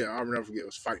play it. I'll never forget. It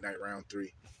was Fight Night Round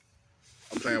 3.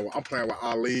 I'm playing with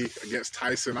Ali against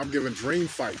Tyson. I'm giving dream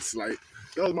fights. Like,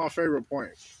 that was my favorite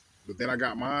point. But then I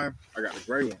got mine. I got the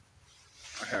gray one.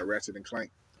 I had Ratchet and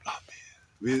Clank.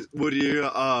 Would your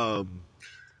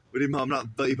mom not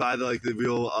let you buy the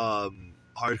real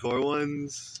hardcore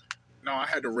ones? No, I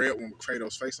had the red one with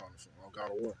Kratos' face on it from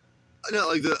God of War. No,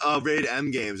 like the Rated M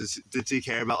games. Did she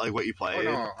care about like what you Oh played?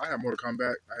 no, I had Mortal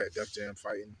Kombat. I had Def Jam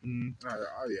fighting. Mm. I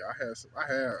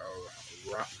had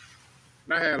rock.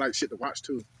 And I had like shit to watch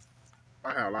too.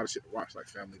 I had a lot of shit to watch, like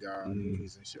Family Guy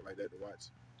movies and shit like that to watch.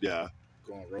 Yeah.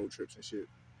 Go on road trips and shit.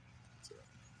 So,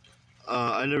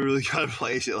 I never really got to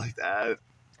play shit like that.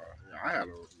 I had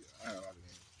a lot of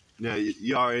games. Yeah,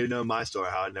 you already know my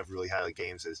story. How I never really had a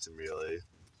game system really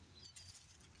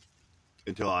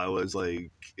until I was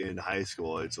like in high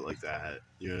school or something like that.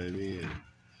 You know what I mean?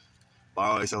 But I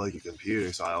always had like a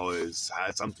computer, so I always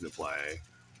had something to play.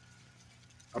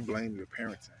 I blame your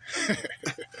parenting.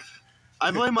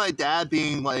 I blame my dad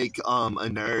being like a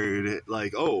nerd.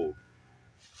 Like, oh,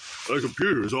 a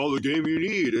computer is all the game you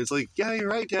need. It's like, yeah, you're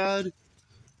right, Dad.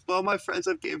 Well, my friends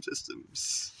have game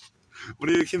systems. When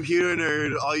you're a computer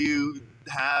nerd, all you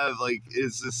have like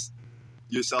is this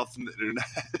yourself and the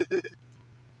internet.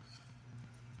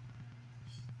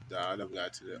 I never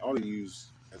got to that. All I use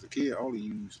as a kid,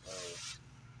 the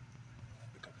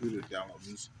computer to download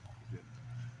music.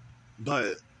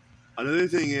 But another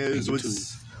thing is,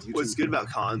 And what's good about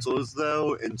consoles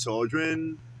though, and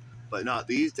children, but not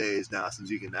these days now, since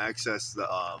you can access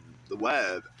the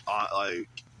web. I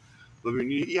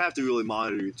mean, you have to really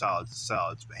monitor your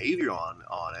child's behavior on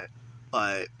it.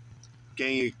 But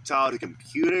getting your child a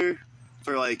computer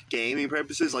for like gaming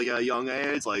purposes, like at a young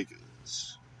age, like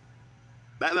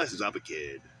that messes up a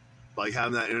kid. Like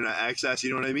having that internet access, you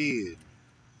know what I mean?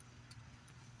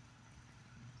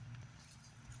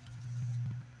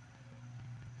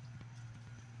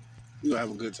 You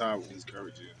have a good time with these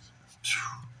current gens.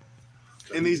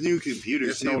 And these new computers,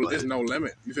 It's too, it's no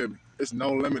limit. You feel me? It's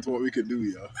no limit to what we could do,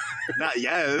 yo. not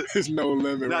yet. It's no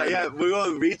limit. Not right yet. now. We're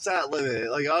going to reach that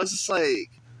limit. Like, I was just like,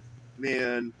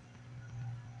 man,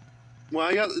 when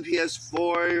I got the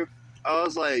PS4, I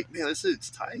was like, man, this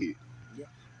is tight. Yeah.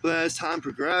 But as time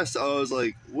progressed, I was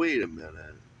like, wait a minute.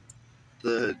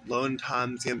 The load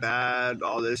time's getting bad.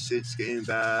 All this shit's getting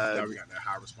bad. Now we got that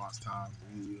high response time.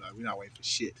 We're not waiting for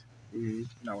shit. Mm-hmm.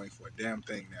 We're not waiting for a damn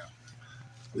thing now.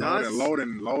 That's-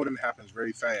 Loading happens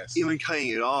very fast. Even cutting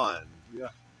it on. Yeah.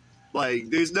 Like,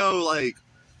 there's no, like,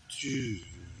 it's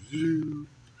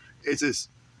just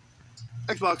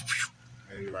Xbox.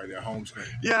 And you're right there, home screen.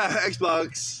 Yeah,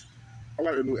 Xbox. I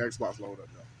like the new Xbox load up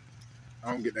though.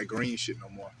 I don't get that green shit no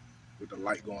more with the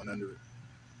light going under it.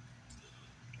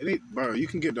 Bro, you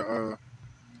can get the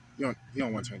you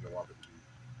don't want to change the wallpaper.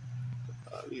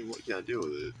 I mean, what can I do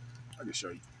with it? I can show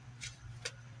you.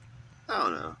 I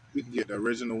don't know. You can get the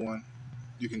original one.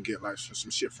 You can get like some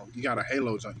shit from. You got a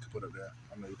Halo junk you can put up there.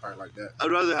 I know you probably like that.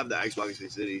 I'd rather have the Xbox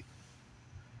 360.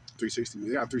 360. They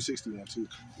got 360 one too.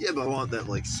 Yeah, but I want that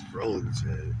like scrolling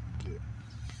shit.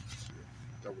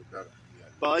 That was better. Yeah.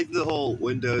 But I like the whole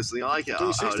Windows thing. I like it how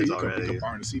it 360. is You already. can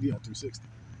burn the CD on 360.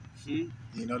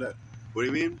 Hmm? You know that? What do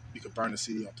you mean? You can burn the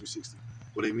CD on 360.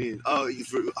 What do you mean? Oh, you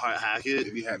can hack it?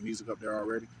 If you have music up there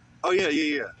already, Oh, yeah.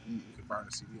 you can burn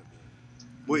the CD up there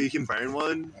Wait, you can burn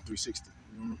one? on 360.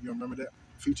 You remember that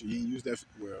feature? You didn't use that?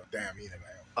 Well, damn, you never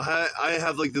have. I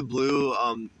have like the blue,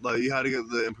 like you had to get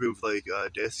the improved like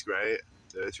disc, right?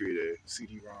 The 3D.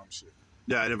 CD-ROM shit.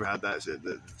 Yeah, I never had that shit.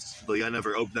 Like I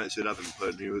never opened that shit up and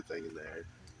put a new thing in there.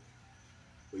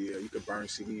 But yeah, you can burn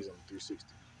CDs on 360.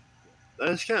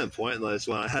 That's kind of pointless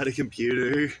when I had a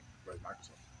computer. Like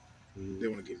Microsoft. They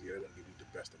want to give you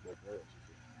the best of both worlds.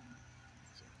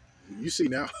 So, you see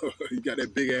now, you got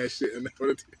that big ass shit in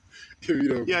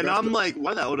there. Yeah, now I'm like,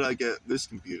 why the hell did I get this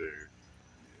computer?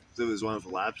 It was one of a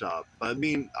laptop. But I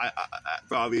mean, I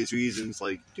for obvious reasons,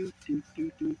 like, can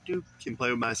play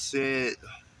with my shit.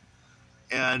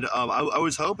 And I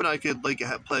was hoping I could like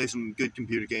play some good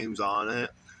computer games on it.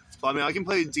 But I mean, I can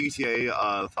play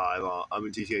GTA 5 on. I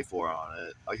mean, GTA 4 on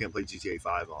it. I can't play GTA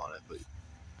 5 on it, but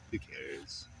who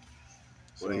cares?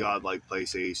 when I So- got like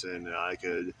PlayStation, and I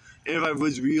could, and if I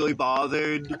was really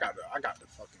bothered, I got the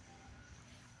fucking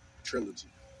trilogy.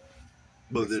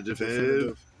 but the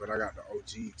definitive, but I got the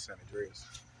OG San Andreas.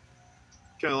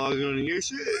 can I log on to your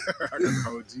shit? I got the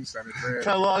OG San Andreas.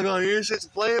 Can I log on to your shit to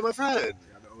play it, my friend?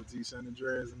 I got the OG San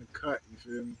Andreas in the cut. You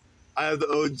feel me? I have the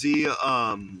OG,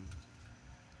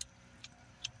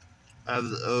 I have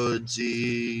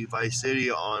the OG Vice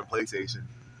City on PlayStation.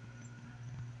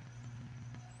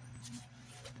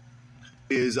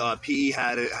 Is PE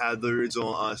had the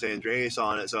original San Andreas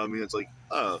on it, so I mean it's like,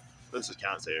 oh, this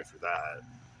accounts there for that.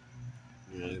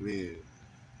 You know what I mean?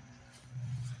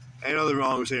 Ain't nothing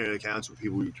wrong with sharing accounts with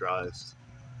people you trust,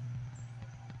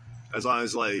 as long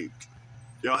as like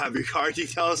you don't have your card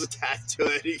details attached to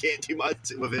it. You can't do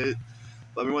much with it.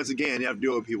 But I mean, once again, you have to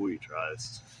do it with people you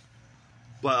trust.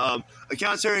 But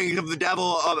account sharing of the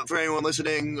devil. For anyone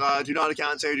listening, do not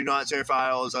account share. Do not share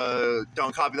files.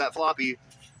 Don't copy that floppy.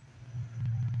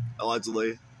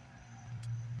 Allegedly,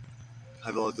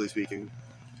 hypothetically speaking.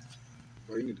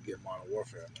 Bro, you need to get Modern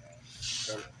Warfare,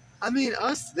 man. I mean,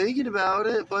 us thinking about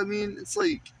it, but I mean, it's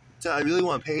like, do I really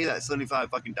want to pay that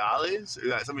 $75 fucking dollars or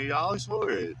that $70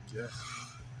 for it? Yeah.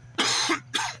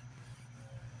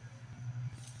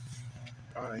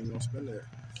 I ain't gonna spend that.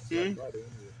 Hmm? Friday,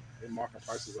 they're marking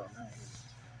prices out now.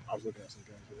 I was looking at some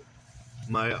games.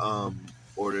 My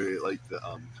order like the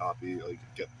copy like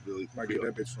get really. Might get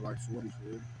that bitch for like 40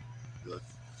 for it. I'm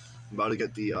about to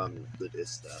get the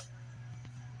disc that.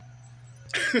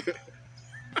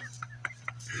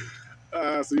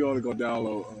 So you only gonna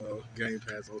download Game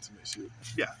Pass Ultimate shit.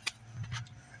 Yeah.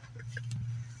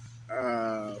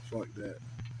 Fuck that.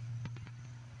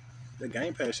 The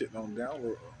Game Pass shit don't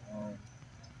download on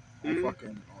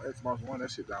fucking on Xbox One.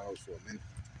 That shit downloads for a minute.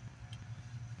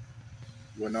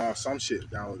 Well, no, some shit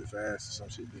downloaded fast, some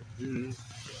shit didn't.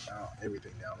 Mm-hmm. Now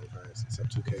everything downloaded fast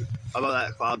except 2K. How about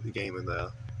that cloud game in there?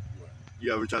 What?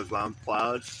 You ever tried cloud?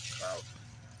 Cloud.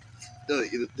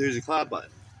 There's a cloud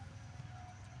button.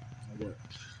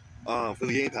 What? For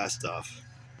the Game Pass stuff.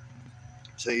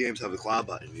 Say games have the cloud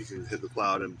button. You can hit the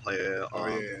cloud and play it.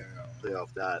 Play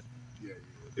off that. Yeah.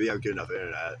 If you have good enough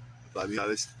internet. But I mean, I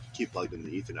just keep plugged in the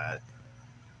Ethernet.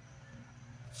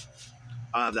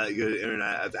 I don't have that good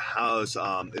internet at the house.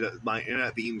 My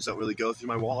internet beams don't really go through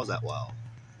my walls that well.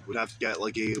 Would have to get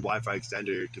like a Wi-Fi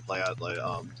extender to play out like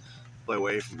play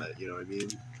away from it. You know what I mean?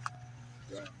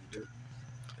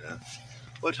 Yeah.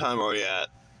 What time are we at?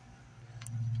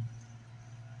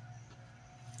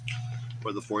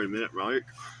 For the 40-minute mark.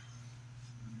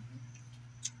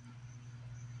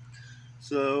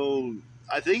 So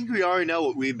I think we already know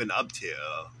what we've been up to.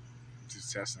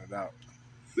 Just testing it out.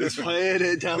 Just playing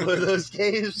it, download those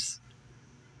games.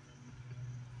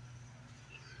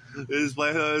 Just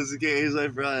playing those games, my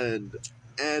friend.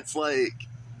 And it's like,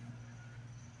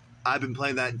 I've been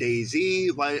playing that DayZ.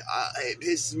 It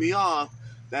pisses me off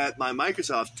that my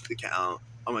Microsoft account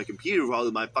on my computer with all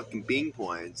of my fucking Bing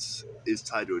points is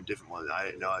tied to a different one. I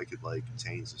didn't know I could like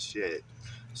change the shit.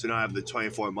 So now I have the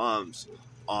 24 months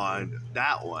on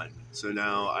that one. So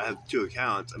now I have two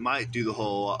accounts. I might do the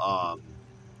whole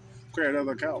Create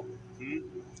another account. Hmm?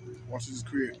 Once you just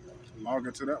log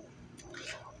into that one.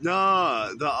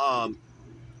 No,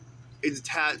 it's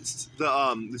attached.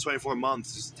 The 24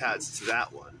 months is attached to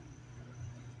that one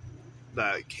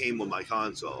that came with my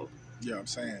console. Yeah, I'm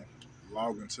saying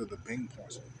log into the Bing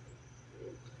points.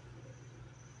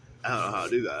 I don't know how to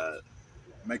do that.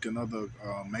 Make another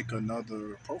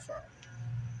profile.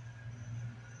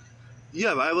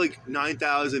 Yeah, but I have like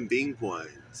 9,000 Bing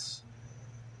points.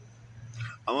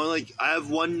 I have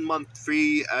 1 month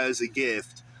free as a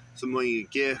gift. So I'm going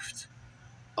to gift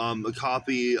a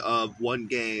copy of one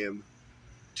game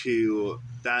to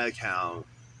that account.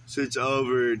 Switch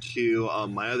over to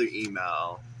my other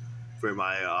email for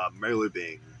my regular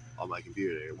Bing on my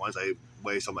computer. Once I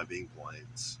waste all my Bing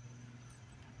points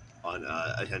on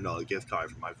a $10 gift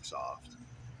card from Microsoft.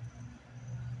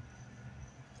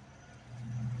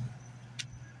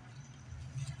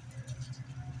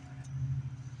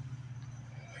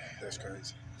 That's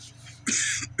crazy.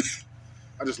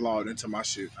 I just logged into my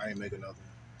shit. I ain't making another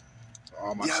one. So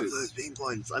all my Yeah, shit. those Bing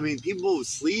points. I mean, people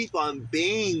sleep on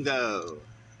Bing though.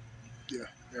 Yeah,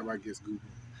 everybody gets Google.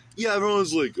 Yeah,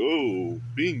 everyone's like, "Oh,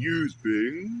 Bing used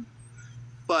Bing,"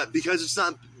 but because it's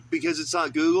not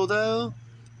Google though.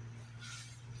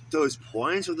 Those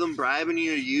points of them bribing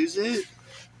you to use it.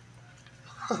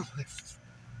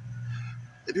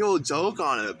 People joke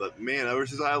on it, but man, ever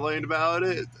since I learned about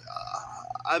it,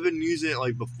 I've been using it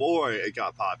like before it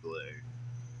got popular.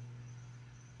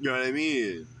 You know what I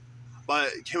mean? But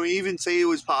can we even say it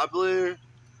was popular?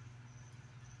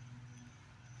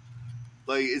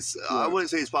 Like it's, I What? wouldn't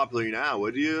say it's popular now,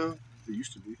 would you? It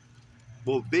used to be.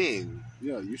 Well, Bing.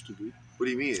 Yeah, it used to be. What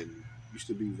do you mean? Used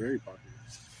to be very popular.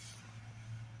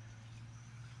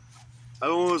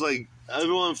 Everyone was like,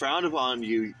 everyone frowned upon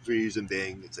you for using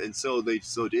Bing, and so they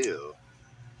still do.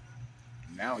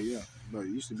 Now, yeah, but it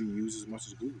used to be used as much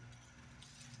as Google.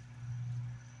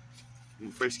 When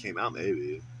it first came out,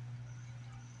 maybe.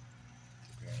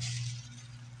 Okay.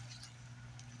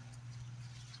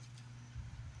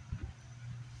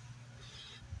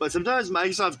 But sometimes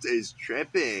Microsoft is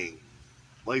tripping.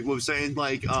 Like we're saying,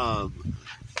 like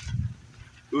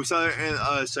with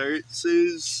certain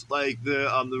searches, like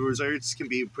the results can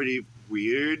be pretty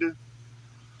weird.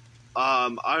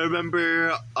 I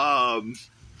remember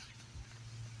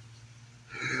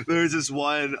there's this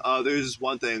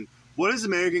one thing. What is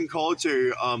American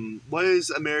culture? What is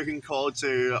American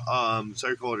culture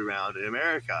circled around in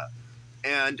America?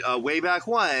 And way back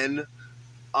when,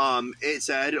 it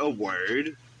said a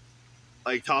word.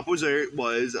 Like top result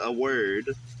was a word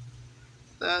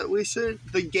that we said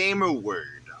the gamer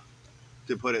word,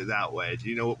 to put it that way. Do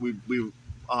you know what we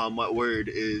what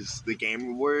word is the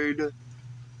gamer word?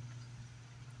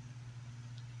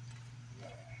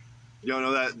 You don't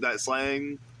know that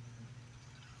slang?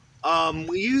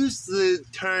 We use the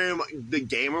term the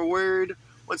gamer word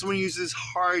when someone uses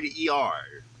hard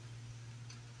ER.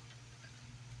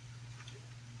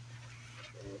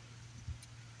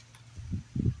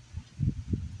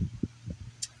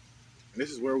 And this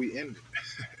is where we end.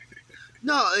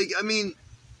 No, like I mean,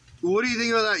 what do you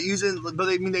think about that using? But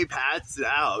I mean, they patched it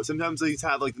out. Sometimes they just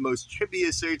have like the most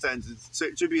trippiest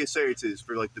trippiest searches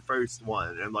for like the first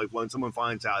one, and like when someone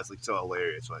finds out, it's like so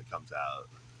hilarious when it comes out.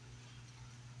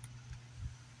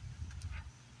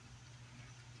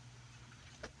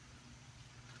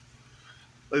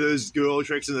 Like those Google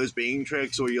tricks and those Bing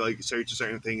tricks where you like search a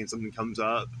certain thing and something comes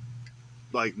up.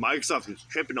 Like Microsoft is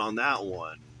tripping on that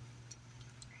one.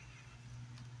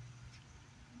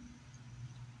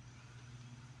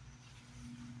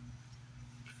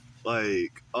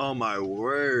 Like, oh my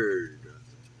word.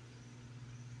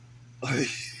 Like,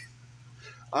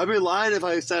 I'd be lying if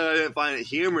I said I didn't find it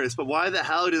humorous, but why the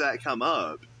hell did that come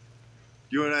up?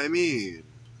 You know what I mean?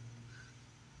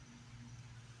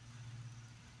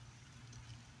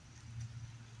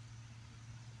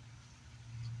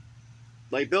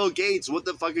 Like, Bill Gates, what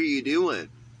the fuck are you doing?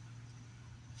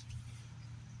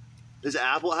 Does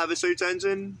Apple have a search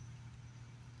engine?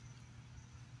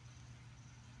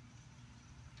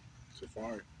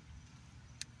 Safari.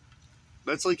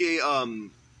 That's like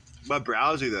a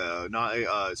browser though, not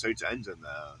a search engine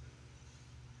though.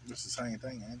 It's the same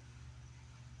thing, man.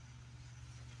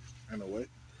 In a way.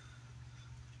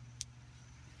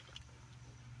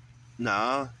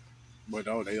 Nah, But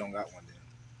no, they don't got one then.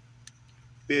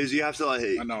 because you have to like.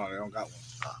 I know they don't got one.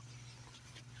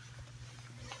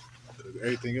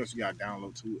 Everything else you gotta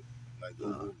download to it. Like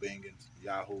Google, Bing, and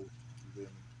Yahoo. You feel me?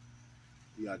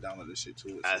 You gotta download this shit to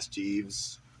it. Ask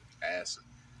Jeeves. Ass.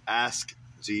 Ask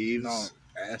Jeeves. No,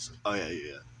 ass. Oh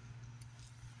yeah.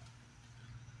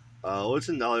 What's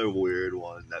another weird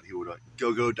one that people don't?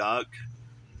 Go Duck.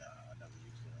 Nah, I never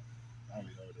used that. I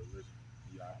only know the original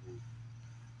Yahoo.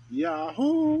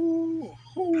 Yahoo.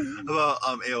 How about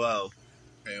AOL?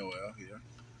 AOL, yeah.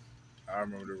 I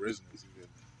remember the originals.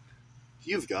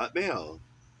 You've got mail.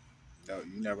 No,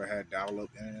 you never had dial-up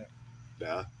internet.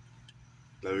 Yeah.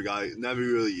 Never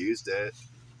really used it.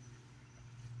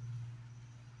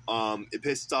 It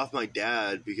pissed off my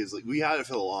dad because like we had it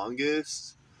for the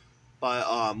longest,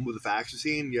 but with the fax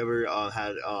machine, you ever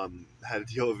had to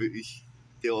deal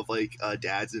with like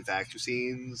dads and fax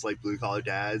machines, like blue collar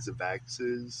dads and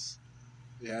faxes?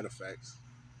 They had a fax.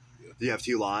 Yeah. Do you have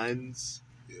two lines?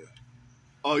 Yeah.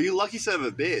 Oh, you lucky son of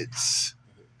a bitch.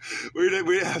 We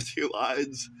didn't have two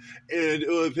lines, and it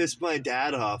would piss my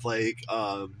dad off. Like,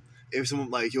 if someone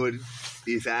like he would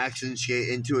be faxing shit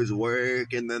into his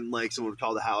work, and then like someone would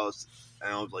call the house,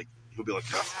 and I was like, he'll be like,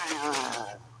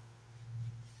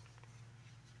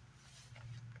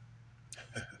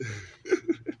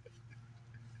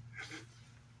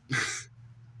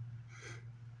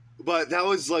 but that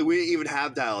was like we didn't even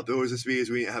have dial up. It was just because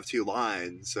we didn't have two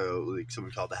lines, so like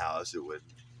someone called the house, it would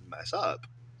mess up,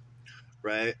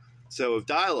 right? So with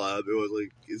dial up, it was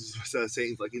like it's the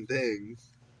same fucking thing.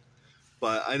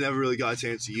 But I never really got a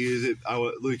chance to use it.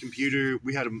 The computer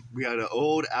we had an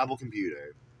old Apple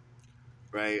computer,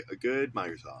 right? A good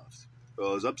Microsoft. It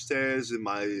was upstairs in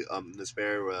my the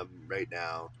spare room right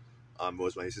now. It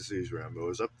was my sister's room. It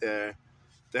was up there.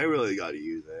 They really got to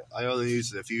use it. I only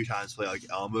used it a few times to play like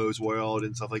Elmo's World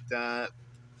and stuff like that.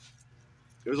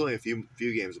 There was only a few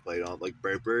games I played on, like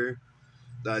Burper.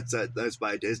 That's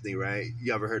by Disney, right?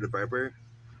 You ever heard of Berber?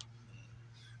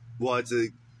 Well,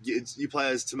 you play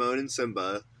as Timon and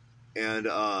Simba, and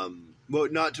well,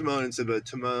 not Timon and Simba,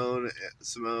 Simone,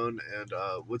 and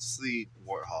what's the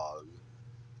warthog?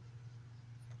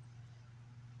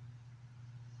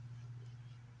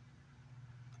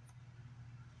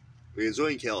 He's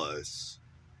going to kill us,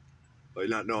 but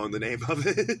not knowing the name of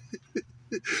it.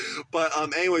 But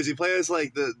anyways, you play as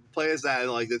that,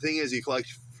 and like the thing is, you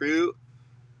collect fruit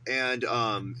and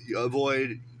you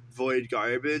avoid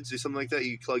garbage or something like that.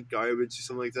 You collect garbage or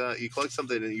something like that. You collect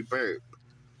something and you burp,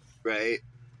 right?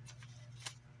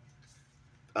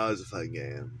 That was a fun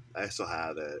game. I still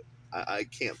have it. I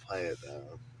can't play it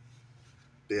though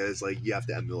because like you have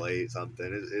to emulate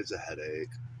something. It's a headache.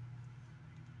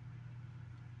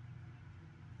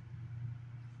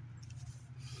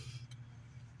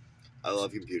 I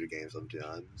love computer games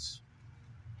sometimes.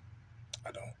 I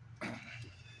don't. I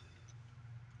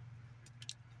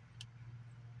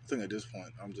think at this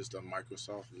point, I'm just a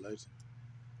Microsoft legend.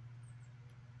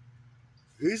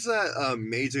 Who's that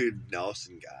Major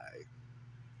Nelson guy?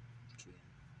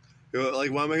 True.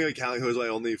 Like, one of my account who was my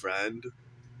only friend.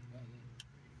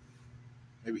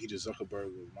 Maybe he just Zuckerberg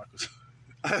with Microsoft.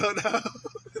 I don't know.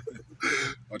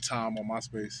 Or Tom on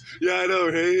MySpace. Yeah, I know,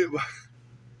 right?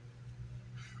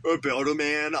 Or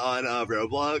Build-A-Man on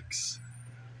Roblox.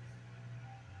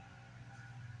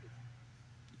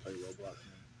 You play Roblox,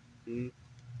 man. Mm.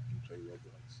 You play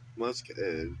Roblox. Most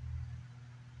kid.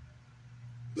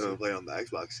 No, play on the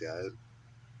Xbox yet.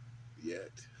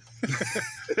 Yet.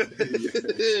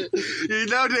 You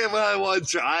know damn well I want to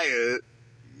try it.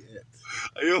 Yet.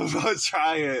 I want to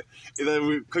try it, and then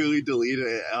we quickly deleted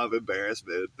it out of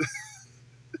embarrassment.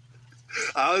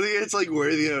 I don't think it's like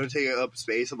worthy to take up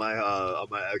space on my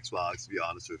Xbox. To be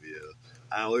honest with you,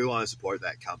 I don't really want to support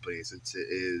that company since it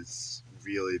is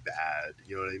really bad.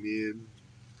 You know what I mean?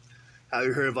 Have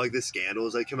you heard of like the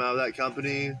scandals that come out of that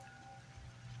company?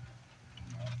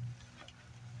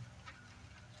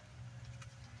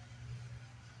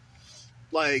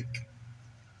 Like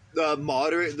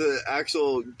the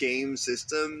actual game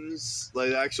systems, like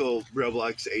the actual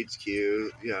Roblox HQ,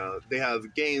 you know, they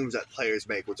have games that players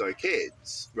make which are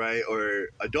kids, right? Or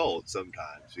adults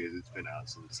sometimes, because it's been out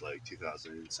since like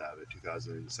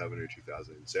 2007 or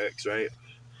 2006, right?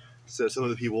 So some of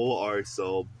the people are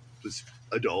still just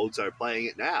adults are playing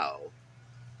it now,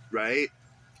 right?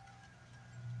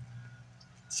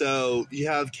 So you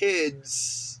have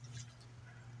kids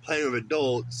playing with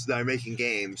adults that are making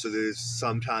games, so there's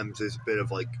a bit of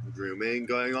like grooming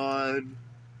going on,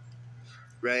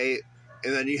 right?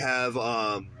 And then you have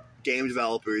game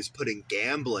developers putting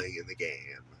gambling in the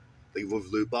game, like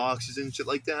with loot boxes and shit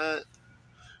like that,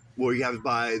 where you have to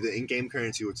buy the in-game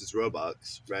currency, which is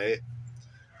Robux, right?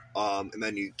 And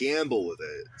then you gamble with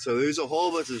it. So there's a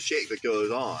whole bunch of shit that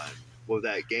goes on with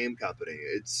that game company.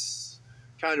 It's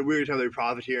kind of weird how they're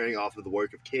profiteering off of the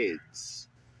work of kids.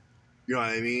 You know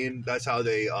what I mean? That's how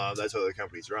their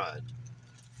companies run,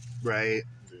 right?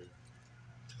 Yeah.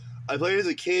 I played as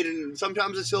a kid, and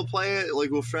sometimes I still play it,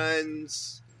 like with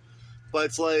friends. But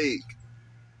it's like,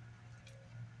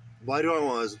 why do I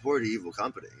want to support an evil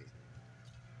company?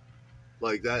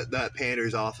 Like that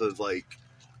panders off of like,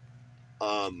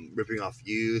 ripping off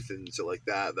youth and shit like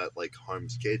that. That like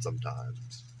harms kids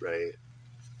sometimes, right?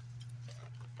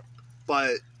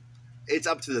 But it's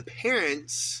up to the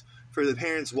parents, for the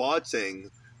parents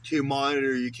watching, to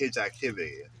monitor your kids'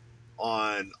 activity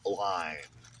online,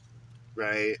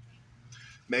 right?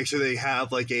 Make sure they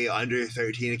have like a under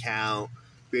 13 account,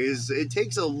 because it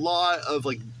takes a lot of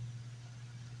like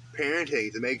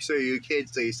parenting to make sure your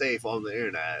kids stay safe on the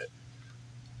internet,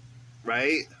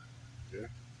 right? Yeah.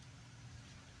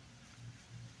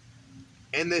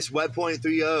 In this Web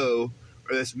 3.0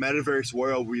 or this metaverse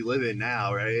world we live in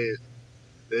now, right?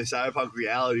 This cyberpunk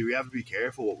reality, we have to be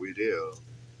careful what we do,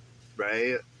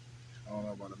 right? I don't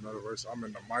know about the metaverse. I'm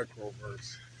in the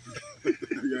microverse.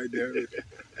 God damn it.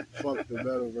 Fuck the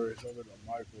metaverse. I'm in the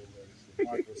microverse. The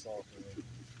Microsoft and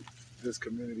this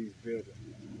community's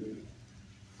building.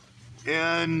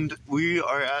 And we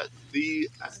are at the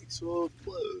actual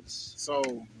close.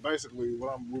 So basically,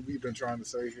 what we've been trying to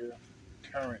say here,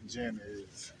 current gen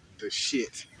is the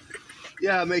shit.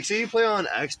 Yeah, make sure you play on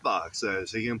Xbox,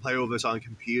 so you can play with us on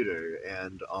computer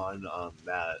and on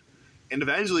that. And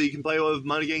eventually you can play with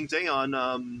Money Gang Day on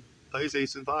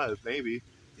PlayStation 5, maybe.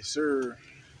 Yes, sir.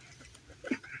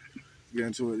 Get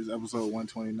into it. It's episode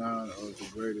 129 of the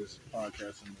greatest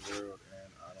podcast in the world,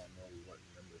 and I don't know what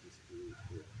number this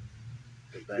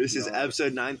is. This is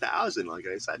episode 9,000, like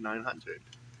I said, 900.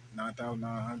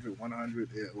 9,900, 100.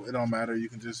 It don't matter. You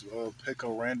can just pick a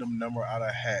random number out of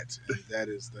a hat, and that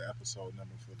is the episode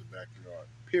number for the backyard.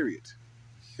 Period.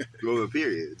 Over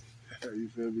period. You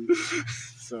feel me?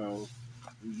 So,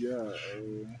 yeah.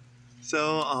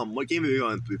 So, what game are you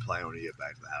going to be playing when you get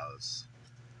back to the house?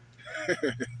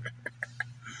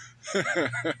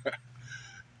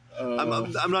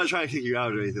 I'm not trying to kick you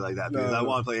out or anything like that because I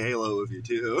want to play Halo with you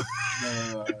too.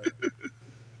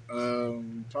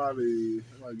 Probably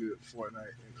I might get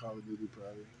Fortnite and Call of Duty.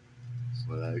 Probably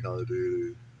What I Call of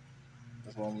Duty.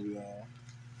 that's what I'm gonna be on.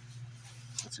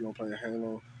 But you gonna play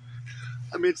Halo?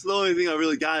 I mean, it's the only thing I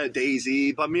really got at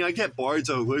DayZ. But I mean, I get bored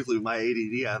so quickly with my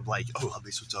ADD. I'm like, oh, let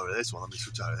me switch over to this one. Let me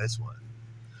switch over to this one.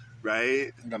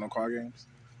 Right? You got no car games?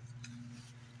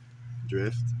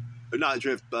 Drift, or not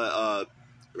drift, but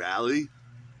rally.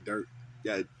 Dirt.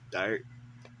 Yeah, dirt.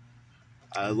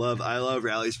 I love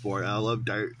rally sport. And I love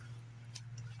dirt.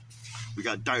 We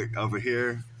got dirt over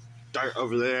here, dirt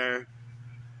over there,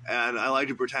 and I like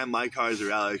to pretend my car is a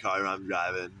rally car when I'm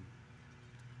driving.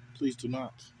 Please do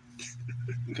not,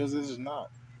 because this is not.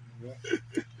 Yeah.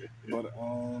 But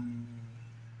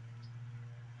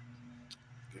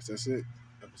guess that's it.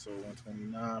 Episode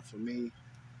 129 for me.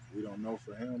 We don't know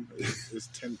for him. It's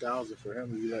 10,000 for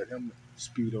him. We let him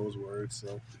spew those words.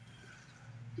 So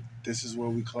this is where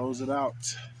we close it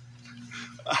out.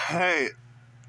 All right.